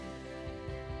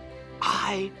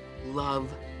I love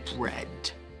bread.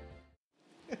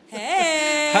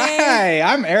 Hey! Hi,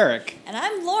 I'm Eric. And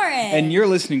I'm Lauren. And you're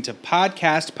listening to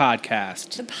Podcast.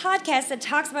 The podcast that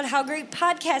talks about how great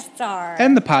podcasts are.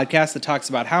 And the podcast that talks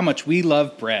about how much we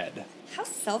love bread. How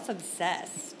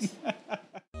self-obsessed.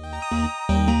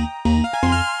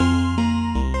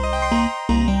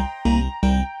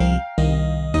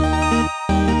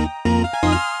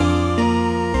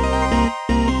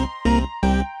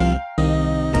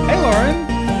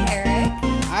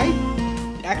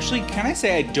 Actually, can I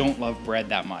say I don't love bread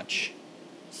that much?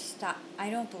 Stop. I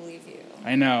don't believe you.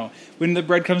 I know. When the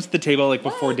bread comes to the table, like,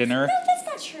 before dinner. No, that's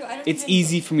not true. It's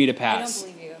easy for me to pass. I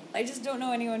don't believe you. I just don't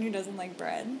know anyone who doesn't like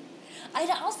bread.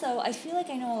 I feel like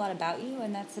I know a lot about you,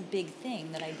 and that's a big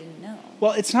thing that I didn't know.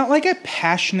 Well, it's not like I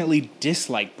passionately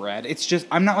dislike bread. It's just,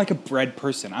 I'm not like a bread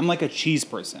person. I'm like a cheese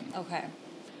person. Okay.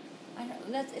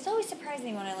 It's always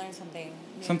surprising when I learn something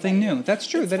new. Something new. That's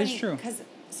true. That is true.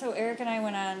 So Eric and I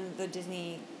went on the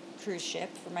Disney cruise ship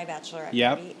for my bachelorette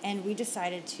party, and we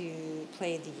decided to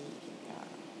play the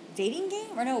dating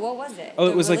game? Or no, what was it? Oh,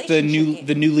 it was like the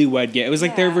newlywed game. It was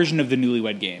like their version of the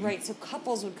newlywed game. Right, so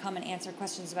couples would come and answer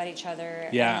questions about each other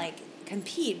and like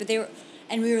compete, but we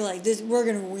were like, we're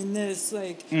gonna win this.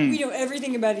 Like, we know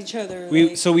everything about each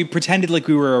other. So we pretended like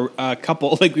we were a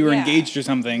couple, like we were engaged or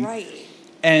something. Right.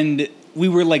 And we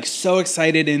were like so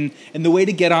excited, and the way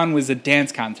to get on was a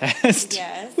dance contest.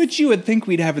 Yes. Which you would think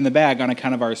we'd have in the bag on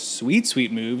account of our sweet,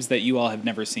 sweet moves that you all have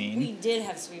never seen. We did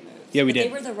have sweet moves. Yeah, we did.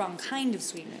 They were the wrong kind of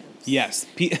sweet moves. Yes.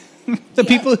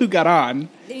 People who got on.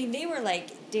 They were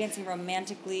like dancing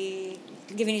romantically,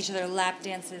 giving each other lap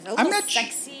dances. A I'm little not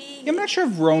sexy. I'm not sure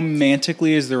if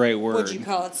romantically is the right word. Would you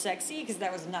call it sexy? Because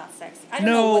that was not sexy. I don't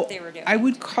know what they were doing. I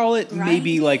would call it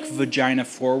maybe like vagina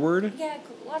forward. Yeah,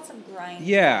 lots of grinding.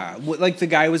 Yeah, like the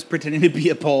guy was pretending to be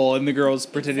a pole and the girls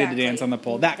pretended to dance on the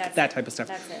pole. That type of stuff.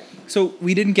 That's it. So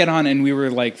we didn't get on, and we were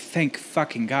like, thank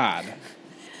fucking God.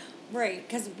 Right,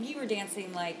 because we were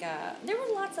dancing like, there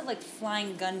were lots of like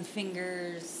flying gun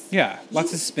fingers. Yeah,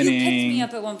 lots of spinning. You picked me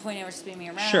up at one point and were spinning me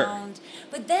around. Sure.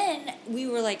 But then we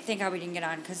were like, thank God we didn't get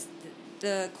on, because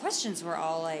the questions were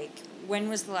all like, when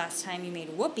was the last time you made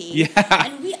whoopie? Yeah.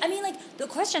 And the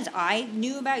questions I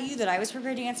knew about you that I was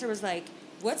prepared to answer was like,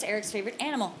 what's Eric's favorite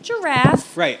animal?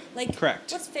 Giraffe. Right. Like,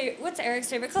 correct. What's Eric's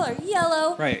favorite color?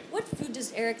 Yellow. Right. What food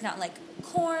does Eric not like?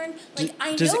 Corn. Like,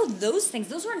 I know those things.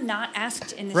 Those were not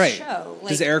asked in this show. Like,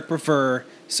 does Eric prefer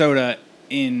soda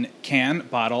in can,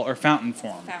 bottle, or fountain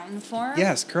form? Fountain form?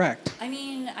 Yes, correct. I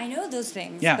mean, I know those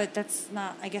things, but that's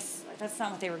not, I guess, that's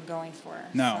not what they were going for.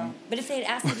 No. So. But if they had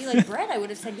asked if you like bread, I would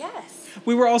have said yes.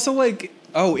 We were also like,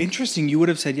 oh, interesting, you would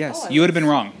have said yes. You would have been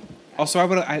wrong. Also, You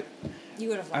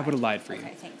would have lied. I would have lied for you.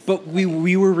 Okay, thanks. But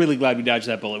we were really glad we dodged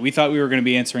that bullet. We thought we were going to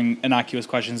be answering innocuous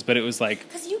questions, but it was like,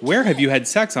 where have you had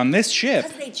sex on this ship?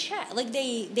 Because they chat. Like,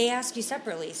 they ask you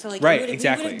separately. So, like, right, we would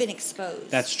have been exposed.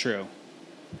 That's true.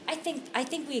 I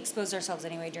think we exposed ourselves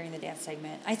anyway during the dance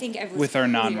segment. I think everyone with our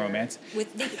non-romance.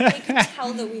 They could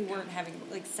tell that we weren't having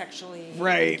like sexually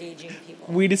engaging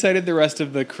people. We decided the rest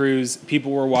of the cruise,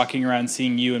 people were walking around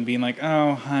seeing you and being like,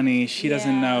 "Oh, honey, she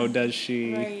doesn't know, does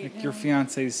she? Right, like, your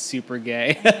fiance's super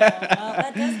gay."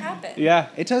 That does happen. Yeah,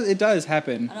 it does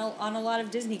happen on a lot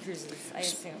of Disney cruises, I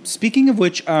assume. Speaking of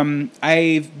which,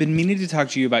 I've been meaning to talk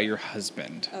to you about your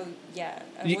husband. Oh yeah.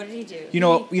 What did he do?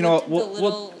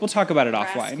 We'll talk about it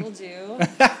offline. Will do.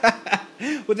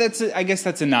 Well, I guess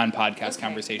that's a non-podcast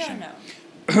conversation.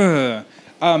 No.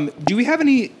 Do we have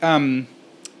any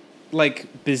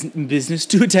business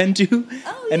to attend to?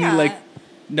 Oh yeah. Any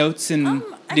notes and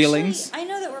dealings? Actually, I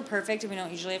know that we're perfect and we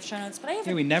don't usually have show notes, but I have.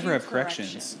 Yeah, we never have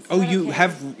corrections. Oh,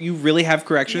 you really have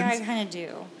corrections? Yeah, I kind of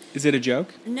do. Is it a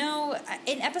joke? No,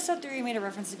 in episode 3 we made a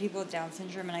reference to people with Down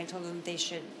syndrome, and I told them they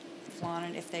should flaunt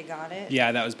it if they got it.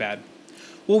 Yeah, that was bad.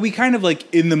 Well, we kind of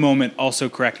in the moment also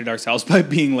corrected ourselves by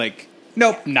being like,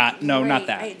 nope, not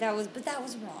that. That was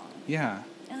wrong. Yeah.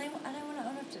 And I want to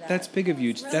own up to that. That's big of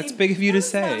you. Really, that's big of you to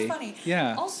say. Not funny.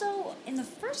 Yeah. Also, in the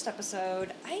first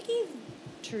episode, I gave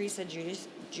Teresa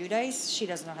Judice. She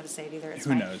doesn't know how to say it either. It's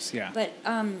Who fine. knows? Yeah. But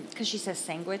because she says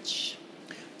sandwich.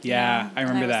 Yeah, I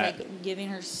remember and I that. was giving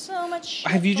her so much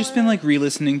shit. Have you just been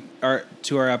re-listening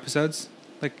to our episodes?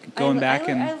 Going back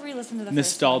and I re-listened to the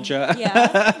nostalgia. First one.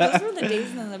 Yeah, those were the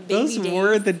days and the baby days. Those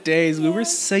were the days. Yeah. We were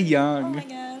so young. Oh my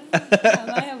god!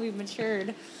 How have we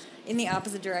matured in the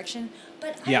opposite direction?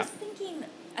 But I was thinking,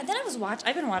 and then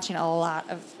I've been watching a lot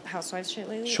of Housewives shit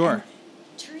lately. Sure.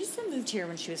 Teresa moved here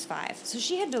when she was 5, so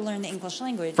she had to learn the English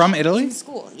language from Italy in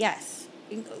school. Yes,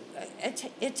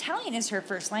 Italian is her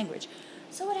first language.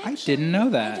 So it actually, I didn't know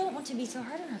that. I don't want to be so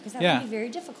hard on her because that would be very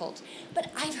difficult.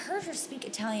 But I've heard her speak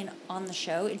Italian on the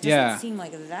show. It doesn't seem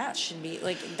like that should be,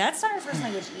 like, that's not her first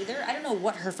language either. I don't know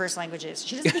what her first language is.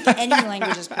 She doesn't speak any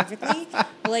languages perfectly.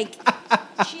 But, like,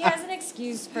 she has an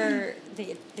excuse for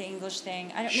the English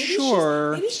thing. I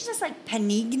don't. Maybe she's just like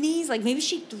panignis. Like, maybe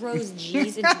she throws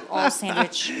G's into all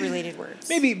sandwich-related words.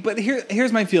 Maybe, but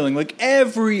here's my feeling. Like,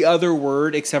 every other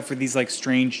word except for these, like,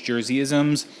 strange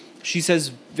Jerseyisms, she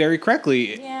says very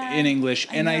correctly in English,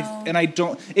 and I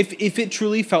don't. If it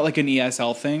truly felt like an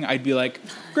ESL thing, I'd be like,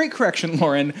 great correction,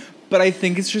 Lauren. But I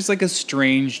think it's just like a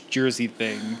strange Jersey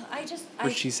thing.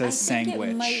 Where she says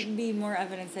sandwich. It might be more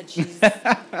evidence that she's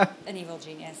an evil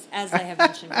genius, as I have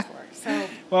mentioned before. So.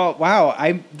 Well,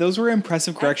 wow! Those were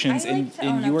impressive corrections, I like to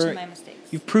own up to my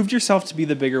mistakes. You've proved yourself to be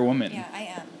the bigger woman. Yeah,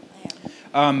 I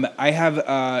am. I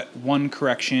have one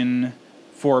correction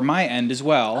for my end as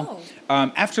well.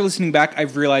 Oh. After listening back,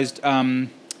 I've realized I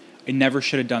never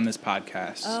should have done this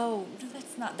podcast. Oh,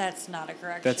 that's not a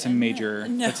correction.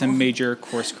 That's a major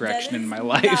course correction in my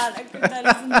life.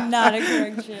 That is not a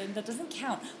correction. That doesn't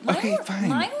count. Fine.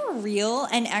 Mine were real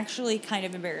and actually kind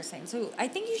of embarrassing. So I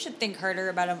think you should think harder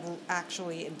about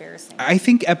actually embarrassing. I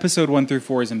think episode 1 through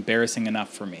 4 is embarrassing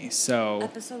enough for me. So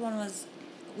episode 1 was.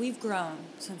 We've grown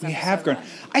since we have grown. 1.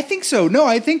 I think so. No,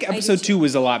 I think episode 2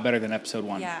 was a lot better than episode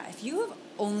 1. Yeah, if you have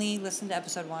only listened to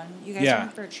episode 1, you guys are in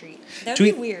for a treat. That would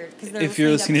tweet, be weird if you're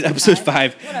listening to episode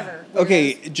 5. Whatever.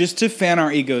 Okay, just to fan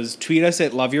our egos, tweet us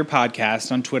at Love Your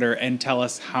Podcast on Twitter and tell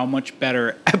us how much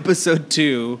better episode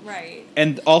 2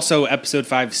 and also episode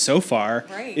 5 so far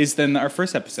is than our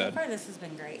first episode. So far, this has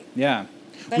been great. Yeah.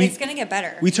 But it's going to get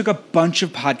better. We took a bunch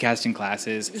of podcasting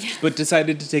classes, but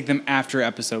decided to take them after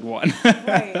episode 1.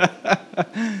 Right.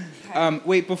 Okay.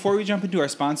 Wait, before we jump into our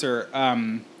sponsor,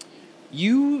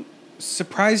 you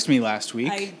surprised me last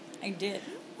week. I did.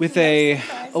 With a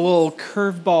little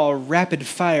curveball, rapid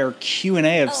fire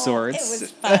Q&A of sorts. It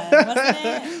was fun, wasn't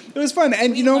it? It was fun,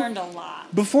 and we learned a lot.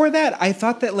 Before that, I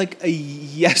thought that like a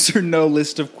yes or no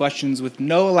list of questions with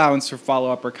no allowance for follow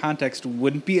up or context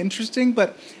wouldn't be interesting,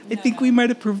 but I think we might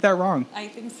have proved that wrong. I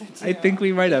think so too. I think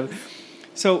we might have.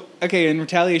 So, okay, in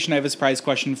retaliation, I have a surprise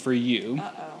question for you.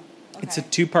 Okay. It's a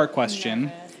 2-part question.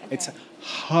 Okay. It's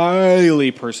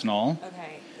highly personal.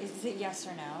 Okay. Is it yes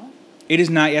or no? It is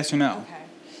not yes or no. Okay.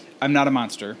 I'm not a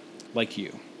monster like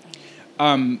you.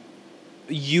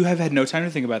 You have had no time to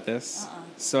think about this,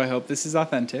 so I hope this is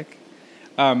authentic.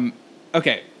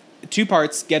 Okay, 2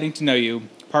 parts, getting to know you.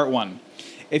 Part 1.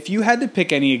 If you had to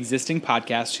pick any existing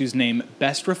podcast whose name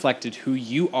best reflected who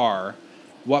you are,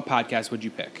 what podcast would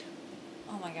you pick?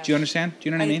 Oh my gosh. Do you understand? Do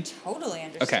you know what I mean? I totally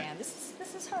understand. Okay.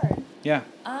 This is hard. Yeah.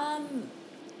 I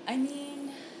mean,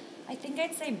 I think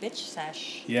I'd say bitch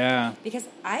sesh. Yeah. Because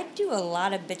I do a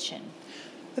lot of bitching.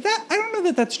 I don't know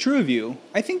that that's true of you.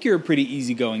 I think you're a pretty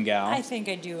easygoing gal. I think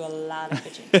I do a lot of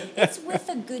bitching. It's with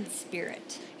a good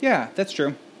spirit. Yeah, that's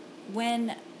true.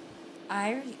 When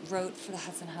I wrote for the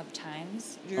Hudson Hub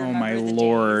Times, oh my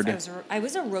Lord. I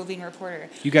was a roving reporter.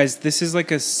 You guys, this is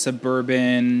like a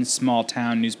suburban,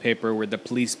 small-town newspaper where the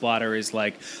police blotter is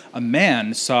like, a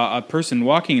man saw a person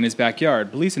walking in his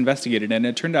backyard. Police investigated, and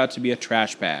it turned out to be a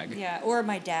trash bag. Yeah, or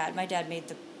my dad. My dad made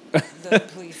the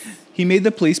police. He made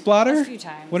the police blotter? A few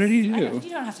times. What did he do? You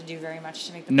don't have to do very much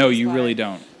to make the police blotter. No, you really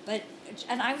don't.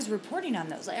 And I was reporting on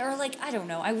those. Or like, I don't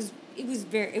know. It was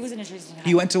an interesting time.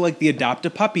 You went to like the Adopt a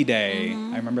Puppy Day.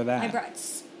 Mm-hmm. I remember that.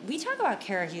 We talk about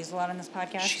Kara Hughes a lot on this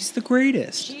podcast. She's the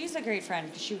greatest. She's a great friend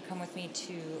because she would come with me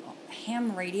to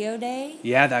Ham Radio Day.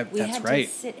 Yeah, that's right. We had to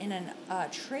sit in a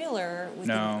trailer with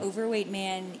an overweight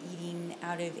man eating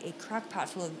out of a crock pot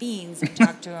full of beans and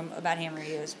talk to him about ham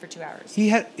radios for 2 hours. He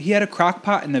had a crock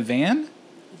pot in the van?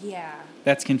 Yeah.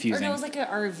 That's confusing. Or no, it was like an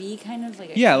RV kind of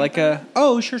like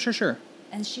a sure.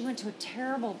 And she went to a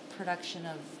terrible production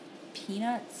of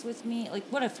Peanuts with me. Like,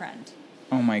 what a friend.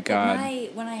 Oh my God.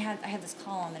 When I had this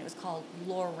column and it was called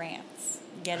Lore Rants.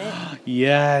 Get it?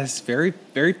 Yes, very,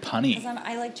 very punny. Because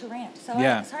I like to rant. So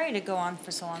yeah. Sorry to go on for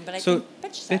so long, but I think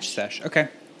bitch sesh. Okay.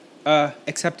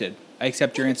 Accepted. I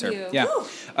accept your answer. You. Yeah. Woo.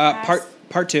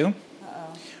 Part 2.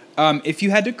 If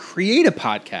you had to create a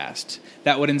podcast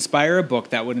that would inspire a book,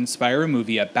 that would inspire a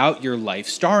movie about your life,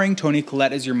 starring Toni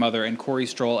Collette as your mother and Corey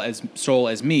Stoll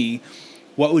as me,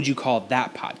 what would you call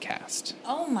that podcast?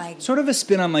 Oh my! Sort of a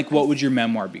spin on like what would your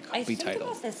memoir be titled? I think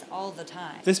about this all the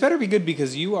time. This better be good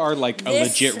because you are like a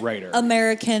legit writer.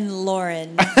 American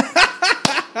Lauren.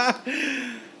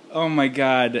 Oh my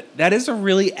God. That is a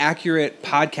really accurate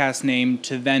podcast name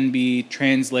to then be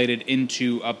translated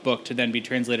into a book, to then be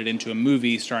translated into a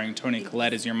movie starring Toni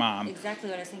Collette as your mom. Exactly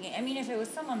what I was thinking. I mean, if it was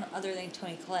someone other than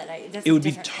Toni Collette, it would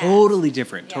be totally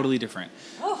different. Yeah. Totally different.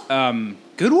 Oh.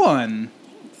 Good one.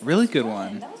 Thanks. Really good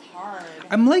one. That was hard.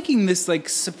 I'm liking this like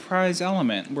surprise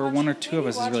element where one or two of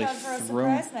us is really thrown. Watch out for a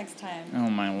surprise next time. Oh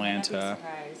my Lanta.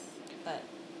 Surprise, but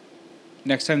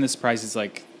next time the surprise is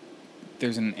like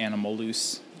there's an animal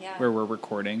loose. Yeah. Where we're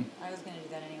recording. I was going to do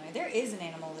that anyway. There is an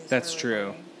animal loose. That's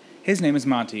true. His name is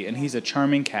Monty, and he's a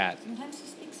charming cat. Sometimes he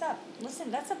speaks up. Listen,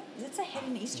 that's a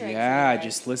hidden Easter egg. Yeah,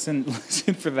 just listen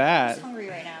for that. I'm hungry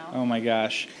right now. Oh my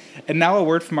gosh. And now a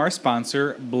word from our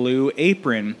sponsor, Blue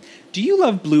Apron. Do you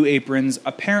love Blue Aprons?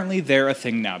 Apparently they're a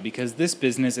thing now because this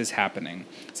business is happening.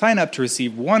 Sign up to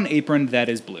receive one apron that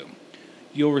is blue.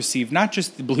 You'll receive not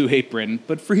just the Blue Apron,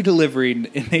 but free delivery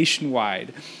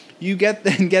nationwide. You get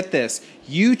this.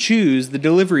 You choose the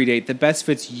delivery date that best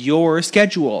fits your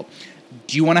schedule.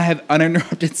 Do you want to have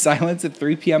uninterrupted silence at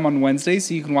 3 p.m. on Wednesday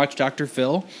so you can watch Dr.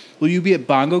 Phil? Will you be at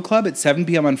Bongo Club at 7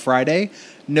 p.m. on Friday?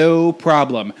 No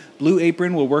problem. Blue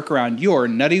Apron will work around your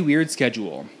nutty, weird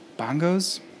schedule.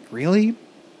 Bongos? Really?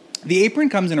 The apron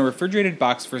comes in a refrigerated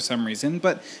box for some reason,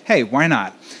 but hey, why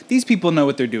not? These people know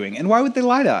what they're doing, and why would they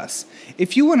lie to us?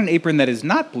 If you want an apron that is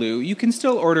not blue, you can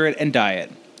still order it and dye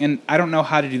it. And I don't know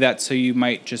how to do that, so you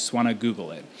might just want to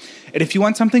Google it. And if you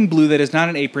want something blue that is not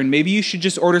an apron, maybe you should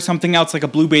just order something else like a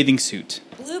blue bathing suit.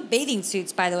 Blue bathing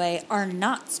suits, by the way, are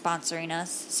not sponsoring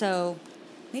us, so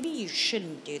maybe you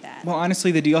shouldn't do that. Well,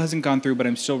 honestly, the deal hasn't gone through, but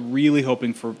I'm still really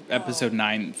hoping for episode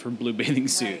 9 for blue bathing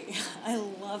suit. Right. I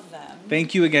love them.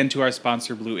 Thank you again to our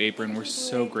sponsor, Blue Apron. We're Blue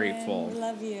so Apron. grateful. We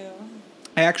love you.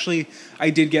 I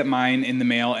did get mine in the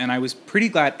mail, and I was pretty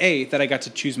glad, A, that I got to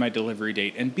choose my delivery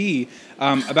date, and B,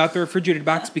 about the refrigerated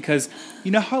box, because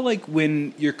you know how, like,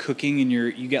 when you're cooking and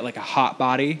you get, like, a hot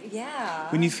body?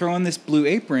 Yeah. When you throw in this Blue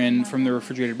Apron from the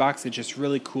refrigerated box, it just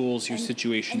really cools your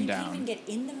situation down. And you can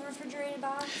even get in the refrigerated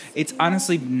box? It's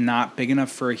honestly not big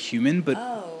enough for a human,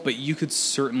 but you could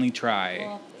certainly try.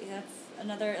 Well,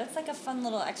 that's like a fun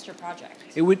little extra project.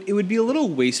 It would be a little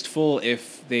wasteful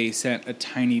if they sent a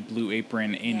tiny Blue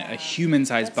Apron in a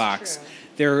human-sized box.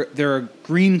 True. They're a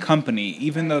green company,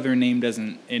 even though their name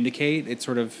doesn't indicate. It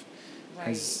sort of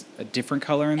has a different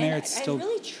color in there. It's still. I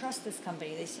really trust this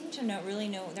company. They seem to really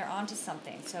know they're onto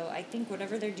something. So I think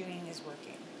whatever they're doing is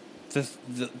working.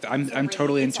 I'm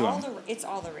totally into them. It's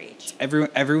all the rage.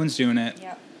 Everyone's doing it.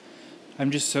 Yep.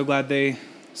 I'm just so glad they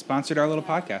sponsored our little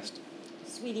podcast.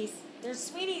 Sweeties. They're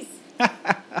sweeties.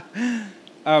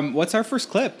 What's our first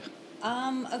clip?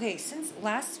 Okay, since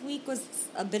last week was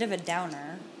a bit of a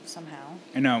downer somehow.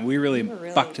 I know, we really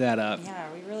fucked that up. Yeah,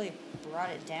 we really brought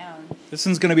it down. This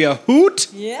one's gonna be a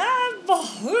hoot. Yeah,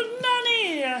 hoot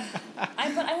nanny.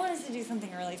 But I wanted to do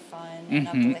something really fun and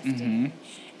uplifting. Mm-hmm.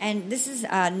 And this is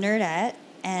Nerdette,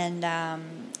 and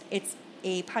it's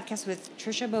a podcast with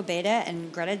Trisha Bobeda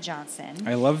and Greta Johnson.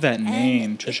 I love that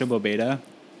name, Trisha Bobeda.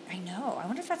 I know. I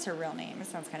wonder if that's her real name. It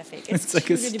sounds kind of fake. It's like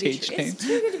a stage name. It's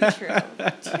too good to be true.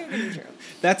 Too good to be true.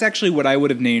 That's actually what I would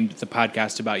have named the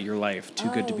podcast about your life. Too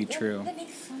good to be true. That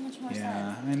makes so much more sense.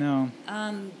 Yeah, I know.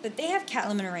 But they have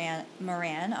Caitlin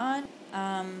Moran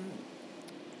on.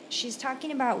 She's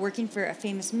talking about working for a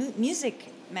famous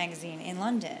music magazine in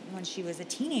London when she was a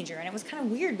teenager. And it was kind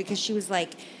of weird because she was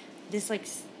like this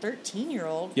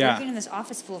 13-year-old working in this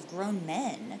office full of grown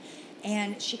men.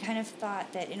 And she kind of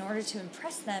thought that in order to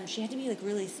impress them, she had to be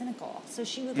really cynical. So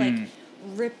she would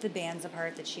rip the bands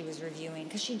apart that she was reviewing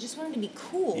because she just wanted to be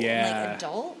cool and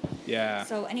adult. Yeah.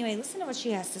 So anyway, listen to what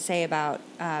she has to say about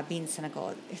being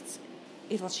cynical.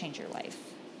 It will change your life.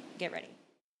 Get ready.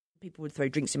 People would throw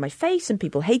drinks in my face and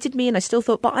people hated me, and I still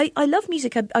thought, but I love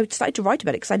music. I started to write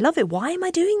about it because I love it. Why am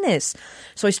I doing this?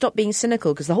 So I stopped being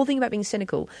cynical, because the whole thing about being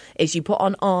cynical is you put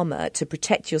on armour to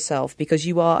protect yourself because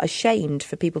you are ashamed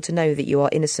for people to know that you are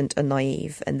innocent and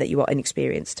naive and that you are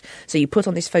inexperienced. So you put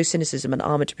on this faux cynicism and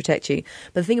armour to protect you.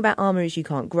 But the thing about armour is you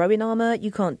can't grow in armour, you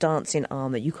can't dance in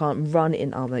armour, you can't run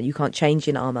in armour, you can't change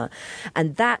in armour.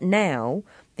 And that now,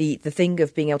 the thing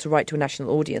of being able to write to a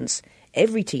national audience,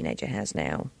 every teenager has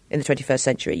now in the 21st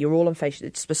century. You're all on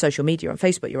social media, on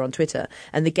Facebook, you're on Twitter.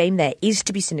 And the game there is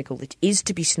to be cynical. It is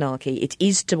to be snarky. It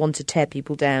is to want to tear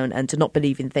people down and to not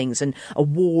believe in things, and a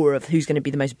war of who's going to be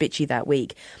the most bitchy that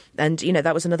week. And,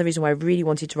 that was another reason why I really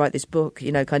wanted to write this book,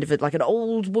 kind of like an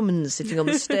old woman sitting on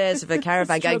the stairs of her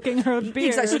caravan stroking her beard.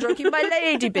 Exactly, stroking my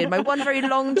lady beard, my one very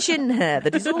long chin hair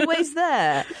that is always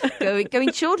there.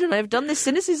 Going, children, I have done this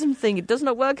cynicism thing. It does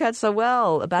not work work out so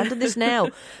well. Abandon this now.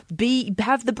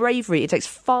 Have the bravery. It takes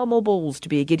far more balls to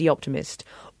be a giddy optimist.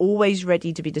 Always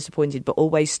ready to be disappointed, but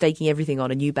always staking everything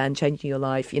on a new band changing your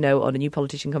life, on a new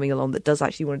politician coming along that does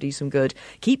actually want to do some good.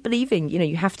 Keep believing,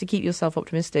 you have to keep yourself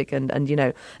optimistic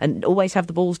and always have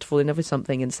the balls to fall in love with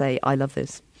something and say, I love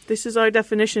this. This is our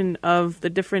definition of the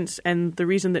difference and the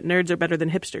reason that nerds are better than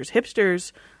hipsters.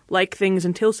 Hipsters like things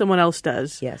until someone else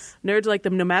does. Yes. Nerds like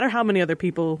them no matter how many other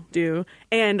people do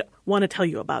and want to tell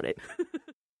you about it.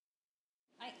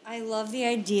 I love the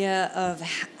idea of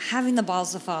having the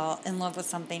balls to fall in love with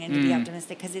something and to be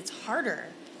optimistic because it's harder.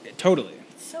 Totally.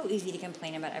 It's so easy to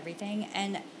complain about everything.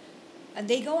 And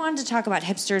they go on to talk about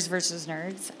hipsters versus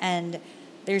nerds, and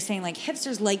they're saying, like,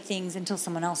 hipsters like things until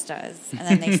someone else does, and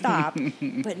then they stop.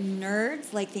 But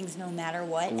nerds like things no matter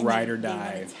what. And Ride or they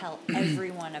die. want to tell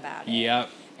everyone about it. Yep.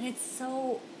 And it's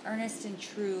so earnest and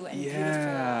true and Yeah.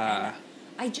 beautiful. And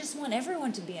I just want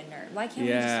everyone to be a nerd. Why can't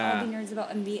we just all be nerds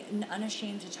about and be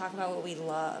unashamed to talk about what we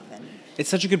love? And it's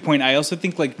such a good point. I also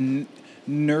think, like,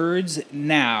 nerds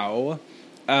now...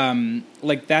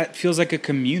 like that feels like a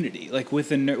community. Like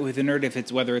with a nerd, if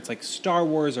it's whether it's like Star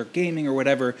Wars or gaming or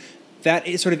whatever, that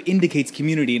it sort of indicates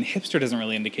community. And hipster doesn't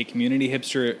really indicate community.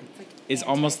 Hipster is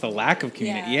almost the lack of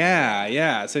community.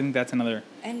 Yeah. So I think that's another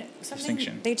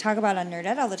distinction. They talk about on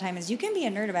Nerdette all the time is you can be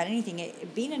a nerd about anything.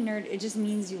 Being a nerd, it just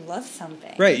means you love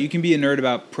something. Right. You can be a nerd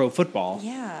about pro football.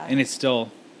 Yeah. And it's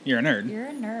still. You're a nerd. You're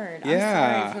a nerd. Yeah.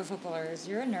 I'm sorry, pro footballers.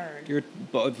 You're a nerd.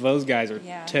 Both those guys are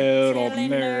total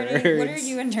nerds. Nerdy. What are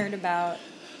you a nerd about?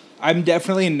 I'm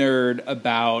definitely a nerd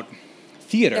about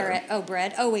theater.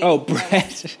 Bread. Oh, wait. Oh,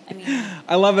 bread. I mean,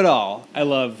 I love it all. I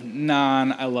love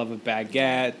naan. I love a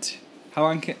baguette. How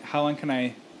long can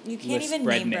I? You can't list even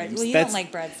bread name bread. names? Well, you don't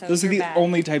like bread, so those are the bad.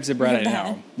 only types of bread You're I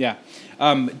know. bad.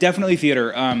 Yeah, definitely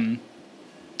theater.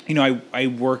 I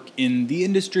work in the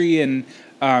industry and.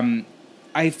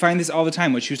 I find this all the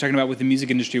time, what she was talking about with the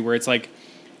music industry, where it's like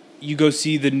you go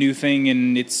see the new thing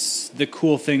and it's the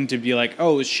cool thing to be like,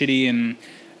 oh, it was shitty and,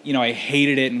 I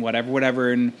hated it and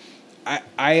whatever. And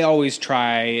I always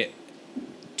try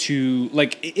to,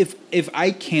 like, if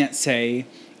I can't say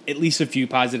at least a few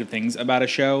positive things about a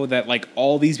show that, like,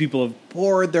 all these people have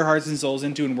poured their hearts and souls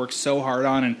into and worked so hard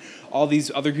on and all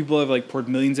these other people have, like, poured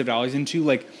millions of dollars into,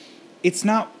 like, it's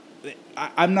not...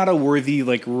 I'm not a worthy,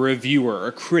 like, reviewer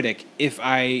or critic if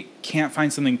I can't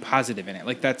find something positive in it.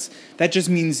 Like, that just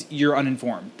means you're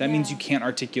uninformed. That means you can't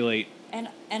articulate and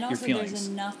your also feelings. There's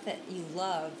enough that you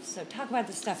love. So talk about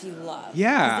the stuff you love.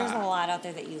 Yeah. 'Cause there's a lot out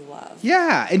there that you love.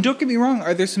 Yeah, and don't get me wrong.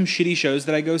 Are there some shitty shows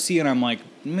that I go see and I'm like,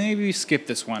 maybe skip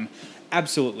this one?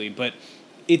 Absolutely, but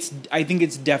I think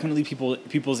it's definitely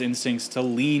people's instincts to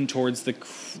lean towards the,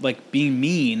 like, being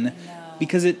mean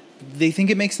because they think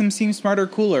it makes them seem smarter,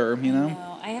 cooler, No,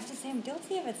 I have to say I'm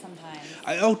guilty of it sometimes.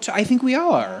 I think we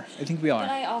all are. But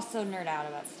I also nerd out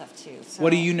about stuff too. So.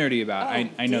 What are you nerdy about? Oh,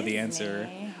 I know the Disney. answer.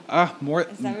 More.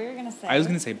 Is that what you were gonna say? I was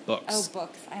gonna say books. Oh,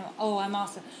 books. I'm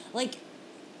also like,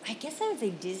 I guess I would say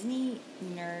Disney,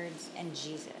 nerds, and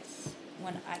Jesus.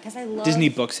 Because I love Disney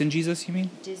books and Jesus. You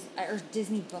mean? Or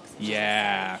Disney books. And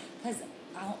yeah. Because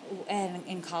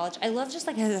in college, I love just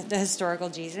like the historical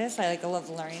Jesus. I love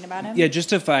learning about him. Yeah, just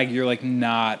to flag, you're like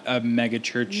not a mega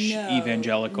church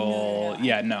evangelical. No.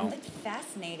 Yeah, I'm no. like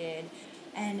fascinated,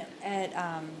 and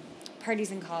at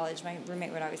parties in college, my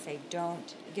roommate would always say,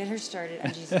 "Don't get her started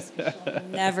on Jesus. She'll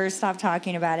never stop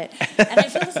talking about it." And I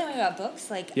feel the same way about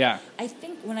books. Like, I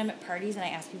think when I'm at parties and I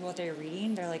ask people what they're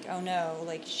reading, they're like, "Oh no,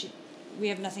 like we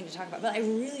have nothing to talk about." But I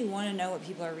really want to know what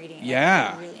people are reading.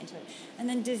 Yeah. I'm really into it. And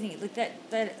then Disney, like that.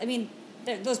 I mean,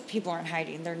 those people aren't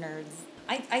hiding; they're nerds.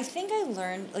 I think I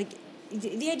learned like.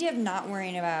 The idea of not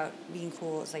worrying about being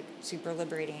cool is like super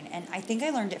liberating, and I think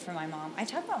I learned it from my mom. I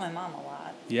talk about my mom a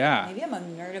lot. Yeah. Maybe I'm a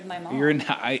nerd of my mom.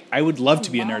 I would love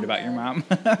to be a nerd about your mom.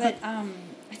 But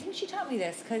I think she taught me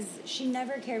this because she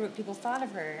never cared what people thought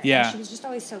of her. Yeah. And she was just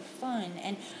always so fun.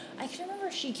 And I can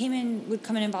remember she would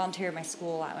come in and volunteer at my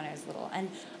school a lot when I was little. And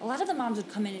a lot of the moms would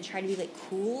come in and try to be like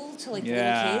cool to like the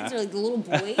little kids or like the little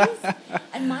boys.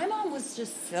 And my mom was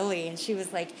just silly, and she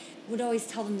was like, would always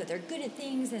tell them that they're good at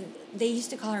things, and they used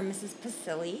to call her Mrs.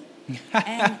 Pasilli.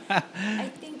 And I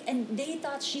think, and they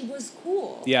thought she was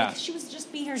cool. Yeah. Like, she was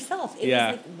just being herself. It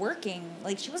was like working.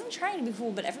 Like, she wasn't trying to be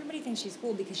cool, but everybody thinks she's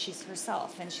cool because she's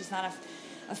herself, and she's not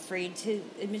afraid to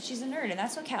admit she's a nerd. And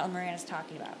that's what Catelyn Moran is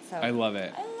talking about. So I love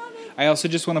it. I love it. I also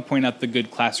just want to point out the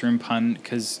good classroom pun,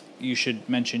 because you should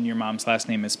mention your mom's last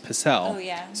name is Pacell. Oh,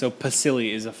 yeah. So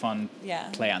Pasilli is a fun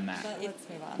play on that. But let's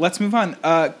move on. Let's move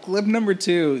on. Clip number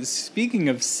 2. Speaking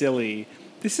of silly,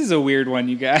 this is a weird one,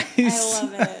 you guys.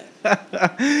 I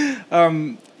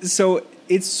love it. So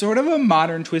It's sort of a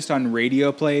modern twist on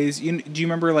radio plays. Do you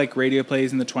remember like radio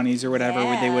plays in the 20s or whatever,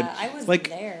 where they would I was like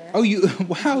there. Oh, you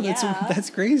wow, Yeah. that's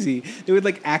crazy. They would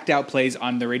like act out plays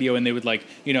on the radio, and they would like,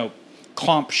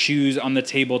 clomp shoes on the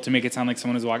table to make it sound like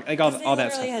someone was walking, like all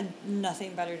that stuff. They had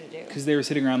nothing better to do. Because they were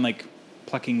sitting around like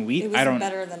plucking wheat. It was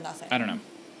better than nothing. I don't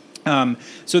know.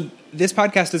 So this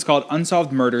podcast is called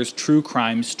Unsolved Murders: True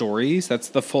Crime Stories. That's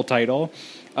the full title.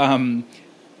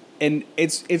 And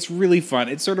it's really fun.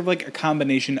 It's sort of like a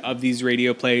combination of these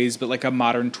radio plays, but like a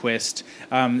modern twist.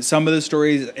 Some of the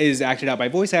stories is acted out by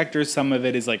voice actors. Some of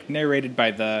it is like narrated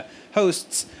by the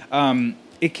hosts.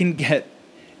 It can get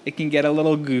a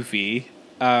little goofy.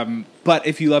 But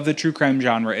if you love the true crime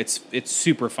genre, it's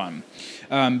super fun.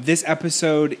 This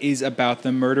episode is about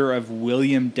the murder of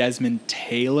William Desmond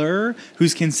Taylor,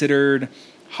 who's considered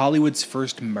Hollywood's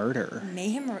first murder. May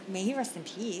he rest in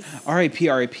peace. R.I.P.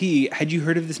 R.I.P. Had you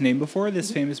heard of this name before, this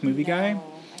famous movie guy? No,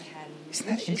 I hadn't. Isn't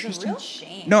that interesting? It's a real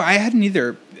shame. No, I hadn't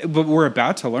either, but we're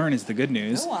about to learn is the good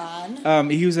news. Go on.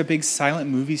 He was a big silent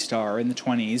movie star in the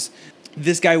 20s.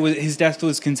 This guy his death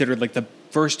was considered like the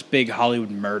first big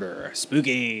Hollywood murder.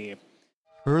 Spooky.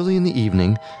 Early in the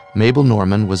evening, Mabel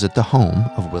Norman was at the home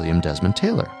of William Desmond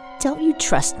Taylor. Don't you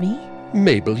trust me?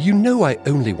 Mabel, you know I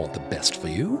only want the best for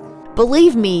you.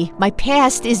 Believe me, my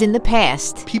past is in the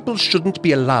past. People shouldn't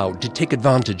be allowed to take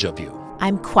advantage of you.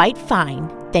 I'm quite fine,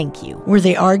 thank you. Were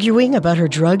they arguing about her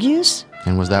drug use?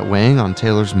 And was that weighing on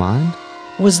Taylor's mind?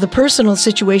 Was the personal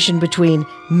situation between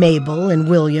Mabel and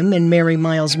William and Mary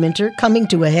Miles Minter coming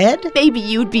to a head? Maybe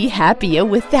you'd be happier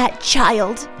with that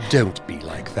child. Don't be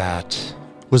like that.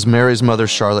 Was Mary's mother,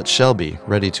 Charlotte Shelby,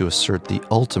 ready to assert the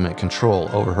ultimate control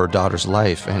over her daughter's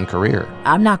life and career?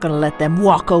 I'm not going to let them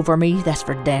walk over me, that's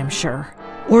for damn sure.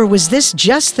 Or was this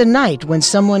just the night when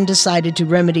someone decided to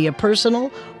remedy a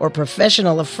personal or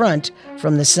professional affront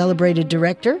from the celebrated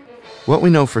director? What we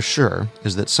know for sure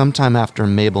is that sometime after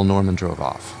Mabel Norman drove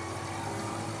off,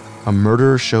 a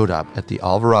murderer showed up at the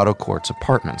Alvarado Court's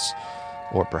apartments,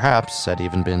 or perhaps had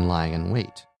even been lying in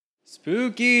wait.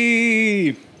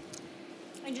 Spooky!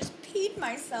 I just peed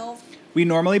myself. We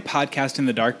normally podcast in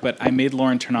the dark, but I made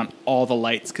Lauren turn on all the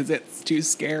lights because it's too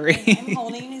scary. I'm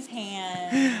holding his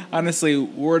hand. Honestly,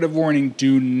 word of warning,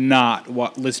 do not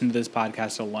listen to this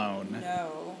podcast alone.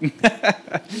 No. You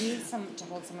need to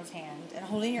hold someone's hand. And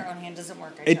holding your own hand doesn't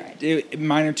work. I tried.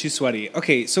 Mine are too sweaty.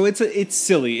 Okay, so it's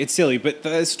silly. It's silly, but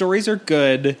the stories are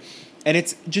good, and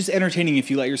it's just entertaining if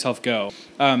you let yourself go.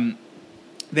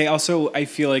 They also, I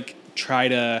feel like, try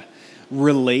to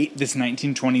relate this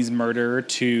 1920s murder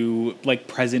to like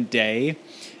present day.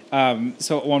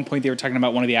 So at one point they were talking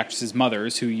about one of the actress's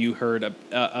mothers, who you heard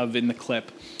of in the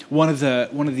clip. One of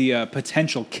the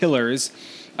potential killers.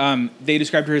 They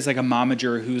described her as like a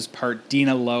momager who's part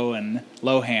Dina Lohan,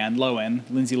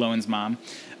 Lindsay Lohan's mom,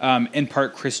 and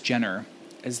part Kris Jenner,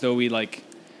 as though we like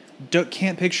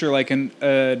can't picture like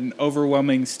an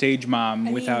overwhelming stage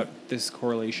mom without this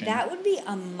correlation. That would be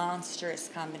a monstrous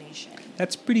combination.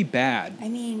 That's pretty bad. I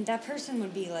mean, that person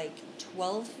would be like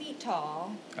 12 feet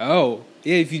tall. Oh,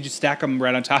 yeah, if you just stack them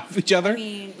right on top of each other? I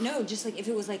mean, no, just like if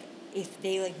it was like, if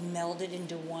they like melded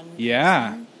into one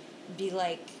person, be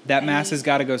like... That mass has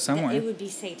got to go somewhere. It would be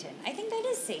Satan. I think that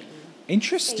is Satan.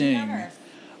 Interesting. Satan on Earth.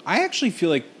 I actually feel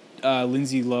like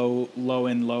Lindsay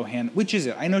Lohan, which is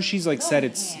it? I know she's like Lohan. said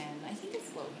it's... I think it's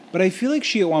Lohan. But I feel like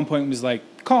she at one point was like,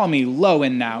 call me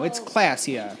Lohan now. It's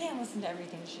classier. You can't listen to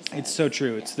everything she says. It's so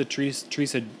true. Yeah. It's the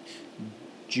Teresa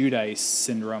Giudice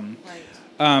syndrome.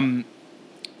 Right.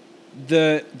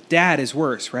 The dad is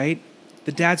worse, right?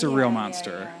 The dad's a real Yeah,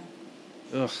 monster.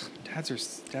 yeah. Ugh,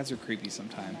 dads are creepy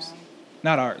sometimes.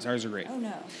 Not ours. Ours are great. Oh,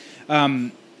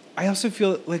 no. I also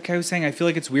feel, like I was saying, I feel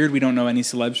like it's weird we don't know any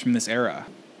celebs from this era.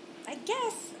 I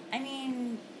guess. I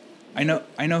mean... I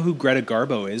know who Greta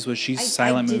Garbo is. Was she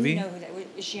silent movie? I didn't know who that was.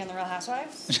 Is she on The Real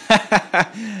Housewives?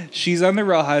 She's on the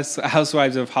Real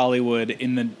Housewives of Hollywood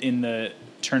in the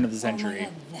turn of the century. Oh my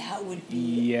God, that would be...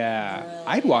 Yeah. brilliant.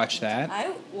 I'd watch that.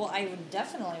 I would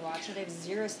definitely watch it. I have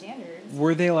zero standards.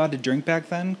 Were they allowed to drink back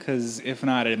then? Because if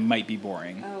not, it might be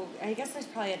boring. Oh, I guess there's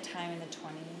probably a time in the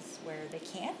 20s where they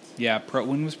can't. Yeah,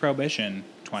 when was Prohibition?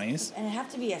 20s? And it'd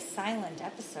have to be a silent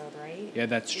episode, right? Yeah,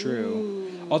 that's true.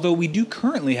 Ooh. Although we do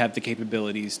currently have the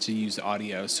capabilities to use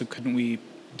audio, so couldn't we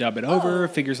dub it over,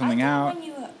 figure something out? When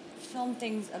you film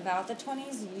things about the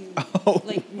 20s,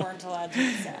 you weren't allowed to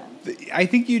use sound. I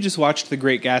think you just watched The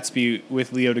Great Gatsby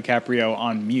with Leo DiCaprio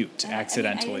on mute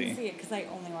accidentally. I didn't see it because I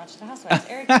only watched The Housewives.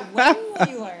 Eric, when will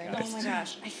you learn? Oh my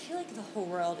gosh. I feel like the whole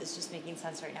world is just making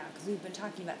sense right now because we've been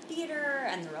talking about theater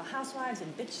and The Real Housewives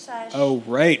and Bitch Sesh. Oh,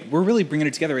 right. We're really bringing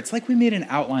it together. It's like we made an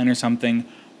outline or something.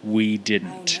 We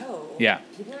didn't. I know. Yeah.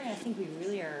 People are going to think we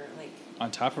really are, like... On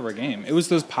top of our game. It was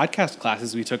those podcast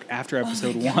classes we took after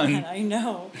episode 1. God, I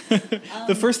know.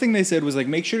 The first thing they said was, like,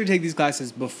 make sure to take these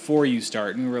classes before you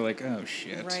start. And we were like, oh,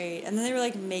 shit. Right. And then they were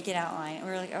like, make an outline. And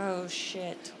we were like, oh,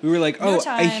 shit. We were like, No oh,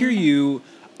 time. I hear you.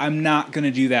 I'm not going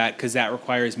to do that because that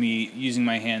requires me using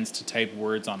my hands to type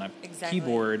words on a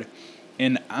keyboard.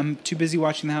 And I'm too busy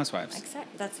watching The Housewives.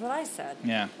 Exactly. That's what I said.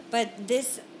 Yeah. But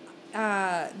this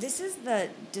is the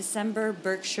December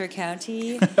Berkshire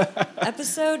County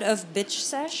episode of Bitch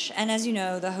Sesh. And as you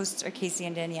know, the hosts are Casey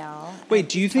and Danielle. Wait,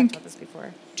 do you think... Talked about this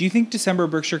before. Do you think December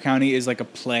Berkshire County is like a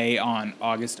play on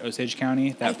August Osage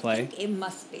County? That play? I think it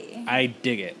must be. I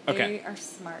dig it. Okay. They are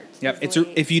smart. Yep.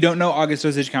 If you don't know August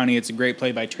Osage County, it's a great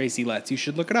play by Tracy Letts. You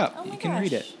should look it up. Oh my you can gosh.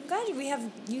 read it. I'm glad we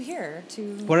have you here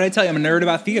to. What did I tell you? I'm a nerd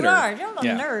about theater. You are. You're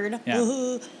a nerd.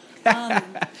 Yeah.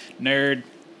 Nerd.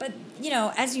 But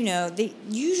as you know, they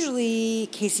usually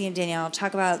Casey and Danielle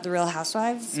talk about the Real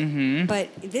Housewives. Mm-hmm. But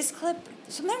this clip,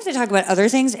 sometimes they talk about other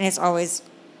things, and it's always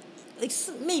like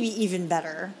maybe even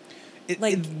better.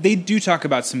 They do talk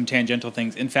about some tangential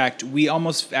things. In fact, we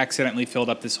almost accidentally filled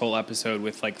up this whole episode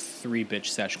with like 3 bitch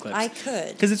sesh clips. I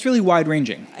could. Because it's really wide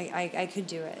ranging. I could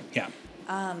do it. Yeah.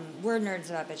 We're nerds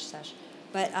about bitch sesh.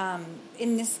 But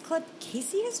in this clip,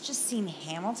 Casey has just seen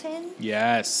Hamilton.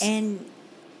 Yes. And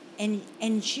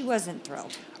she wasn't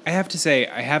thrilled. I have to say,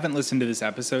 I haven't listened to this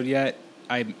episode yet.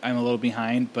 I'm a little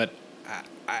behind, but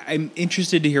I'm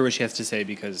interested to hear what she has to say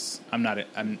because I'm not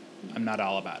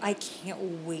all about it. I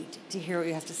can't wait to hear what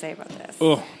you have to say about this.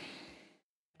 Oh.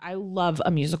 I love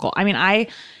a musical. I mean, I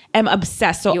am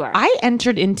obsessed. So I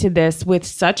entered into this with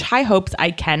such high hopes I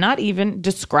cannot even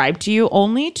describe to you,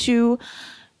 only to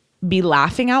be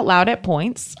laughing out loud at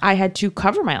points. I had to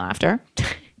cover my laughter.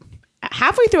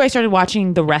 Halfway through, I started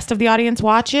watching the rest of the audience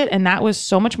watch it, and that was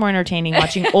so much more entertaining,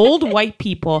 watching old white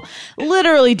people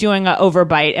literally doing an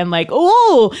overbite and like,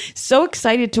 oh, so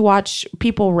excited to watch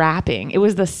people rapping. It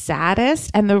was the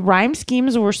saddest, and the rhyme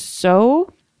schemes were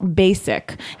so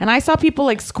basic. And I saw people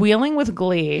like squealing with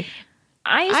glee.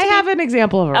 I have an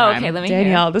example of a rhyme. Okay, let me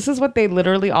Danielle, hear. this is what they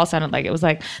literally all sounded like. It was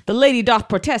like, the lady doth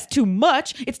protest too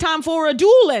much. It's time for a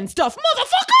duel and stuff,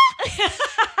 motherfucker.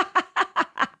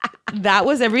 That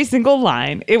was every single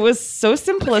line. It was so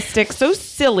simplistic, so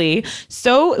silly,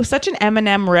 such an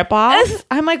Eminem ripoff.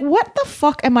 I'm like, what the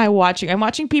fuck am I watching? I'm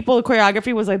watching people. The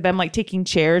choreography was like them like taking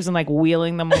chairs and like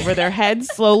wheeling them over their heads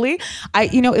slowly.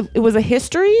 It was a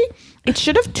history. It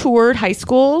should have toured high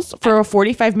schools for a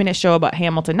 45-minute show about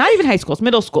Hamilton. Not even high schools,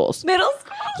 middle schools. Middle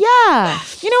school? Yeah. And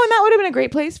that would have been a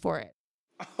great place for it.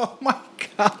 Oh my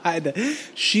God.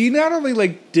 She not only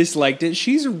like disliked it,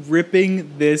 she's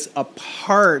ripping this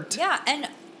apart. Yeah, and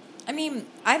I mean,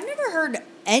 I've never heard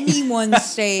anyone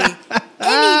say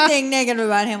anything negative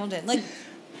about Hamilton. Like,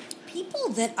 people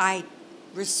that I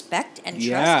respect and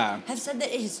trust have said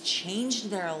that it has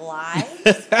changed their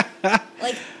lives.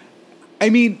 Like, I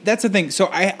mean, that's the thing. So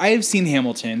I have seen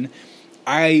Hamilton.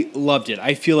 I loved it.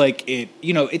 I feel like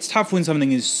it's tough when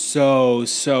something is so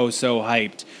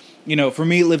hyped. For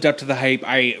me, it lived up to the hype.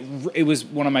 It was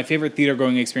one of my favorite theater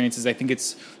going experiences. I think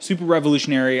it's super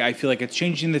revolutionary. I feel like it's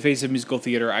changing the face of musical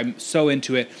theater. I'm so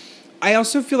into it. I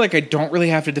also feel like I don't really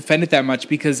have to defend it that much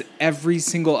because every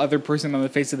single other person on the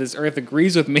face of this earth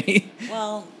agrees with me.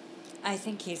 Well, I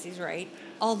think Casey's right.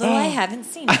 Although I haven't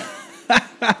seen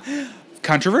it.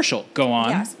 Controversial. Go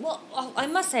on. Yes. Well, I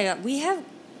must say, we have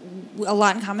a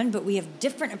lot in common, but we have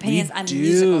different opinions on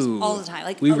musicals all the time.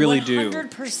 Like, we really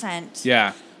 100%. Do.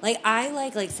 Yeah. Like, I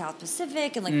like South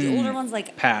Pacific and like the older ones,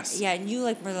 like Pass. Yeah, and you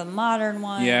like more the modern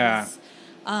ones. Yeah.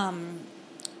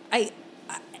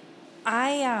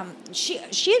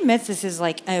 She admits this is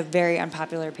like a very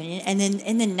unpopular opinion, and then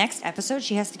in the next episode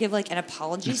she has to give like an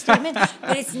apology statement,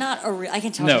 but it's not a real. I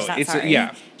can tell she's not sorry.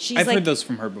 I've heard those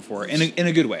from her before in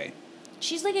a good way.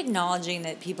 She's like acknowledging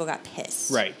that people got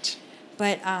pissed, right?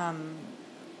 But I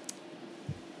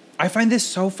find this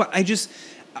so fun.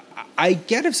 I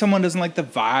get if someone doesn't like the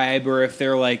vibe or if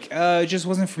they're like, it just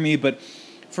wasn't for me. But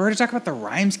for her to talk about the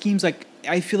rhyme schemes, like,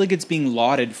 I feel like it's being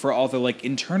lauded for all the like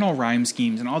internal rhyme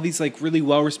schemes, and all these like really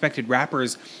well-respected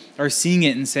rappers are seeing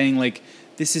it and saying like,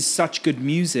 this is such good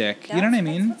music. You know what I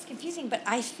mean? That's what's confusing, but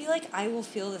I feel like I will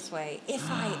feel this way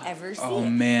if I ever see it. Oh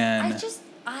man,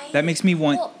 that makes me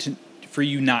want for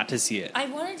you not to see it. I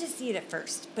wanted to see it at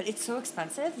first, but it's so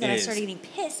expensive that I started getting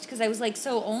pissed because I was like,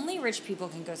 so only rich people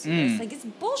can go see this. Like, it's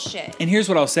bullshit. And here's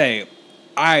what I'll say.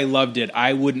 I loved it.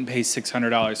 I wouldn't pay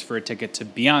 $600 for a ticket to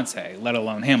Beyonce, let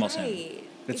alone Hamilton. Right.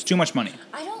 That's too much money.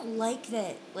 I don't like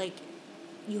that, like,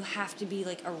 you have to be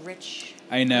like a rich.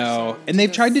 I know, and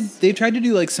they've tried to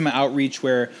do like some outreach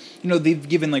where they've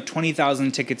given like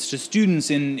 20,000 tickets to students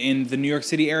in the New York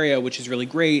City area, which is really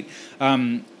great.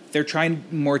 They're trying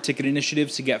more ticket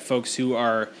initiatives to get folks who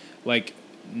are like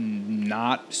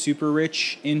not super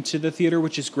rich into the theater,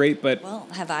 which is great. But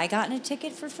have I gotten a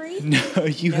ticket for free? No,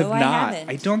 you have not.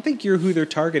 I don't think you're who they're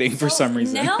targeting for some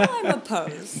reason. Now I'm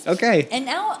opposed. Okay. And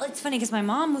now it's funny because my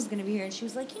mom was going to be here and she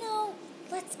was like,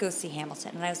 let's go see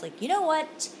Hamilton. And I was like, you know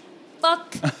what?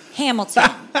 Fuck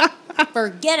Hamilton.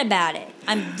 Forget about it.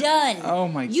 I'm done. Oh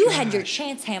my god. You had your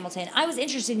chance, Hamilton. I was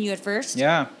interested in you at first.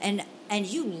 Yeah. And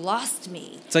you lost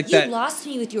me. It's like you lost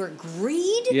me with your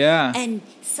greed. Yeah. And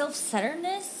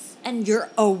self-centeredness and your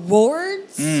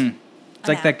awards. It's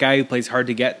like that guy who plays hard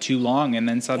to get too long, and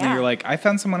then suddenly you're like, I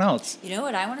found someone else. You know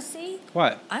what I want to see?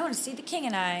 What? I want to see The King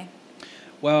and I.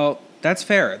 Well, that's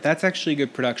fair. That's actually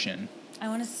good production. I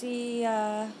want to see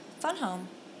Fun Home.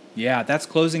 Yeah, that's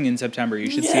closing in September. You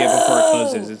should see it before it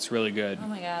closes. It's really good. Oh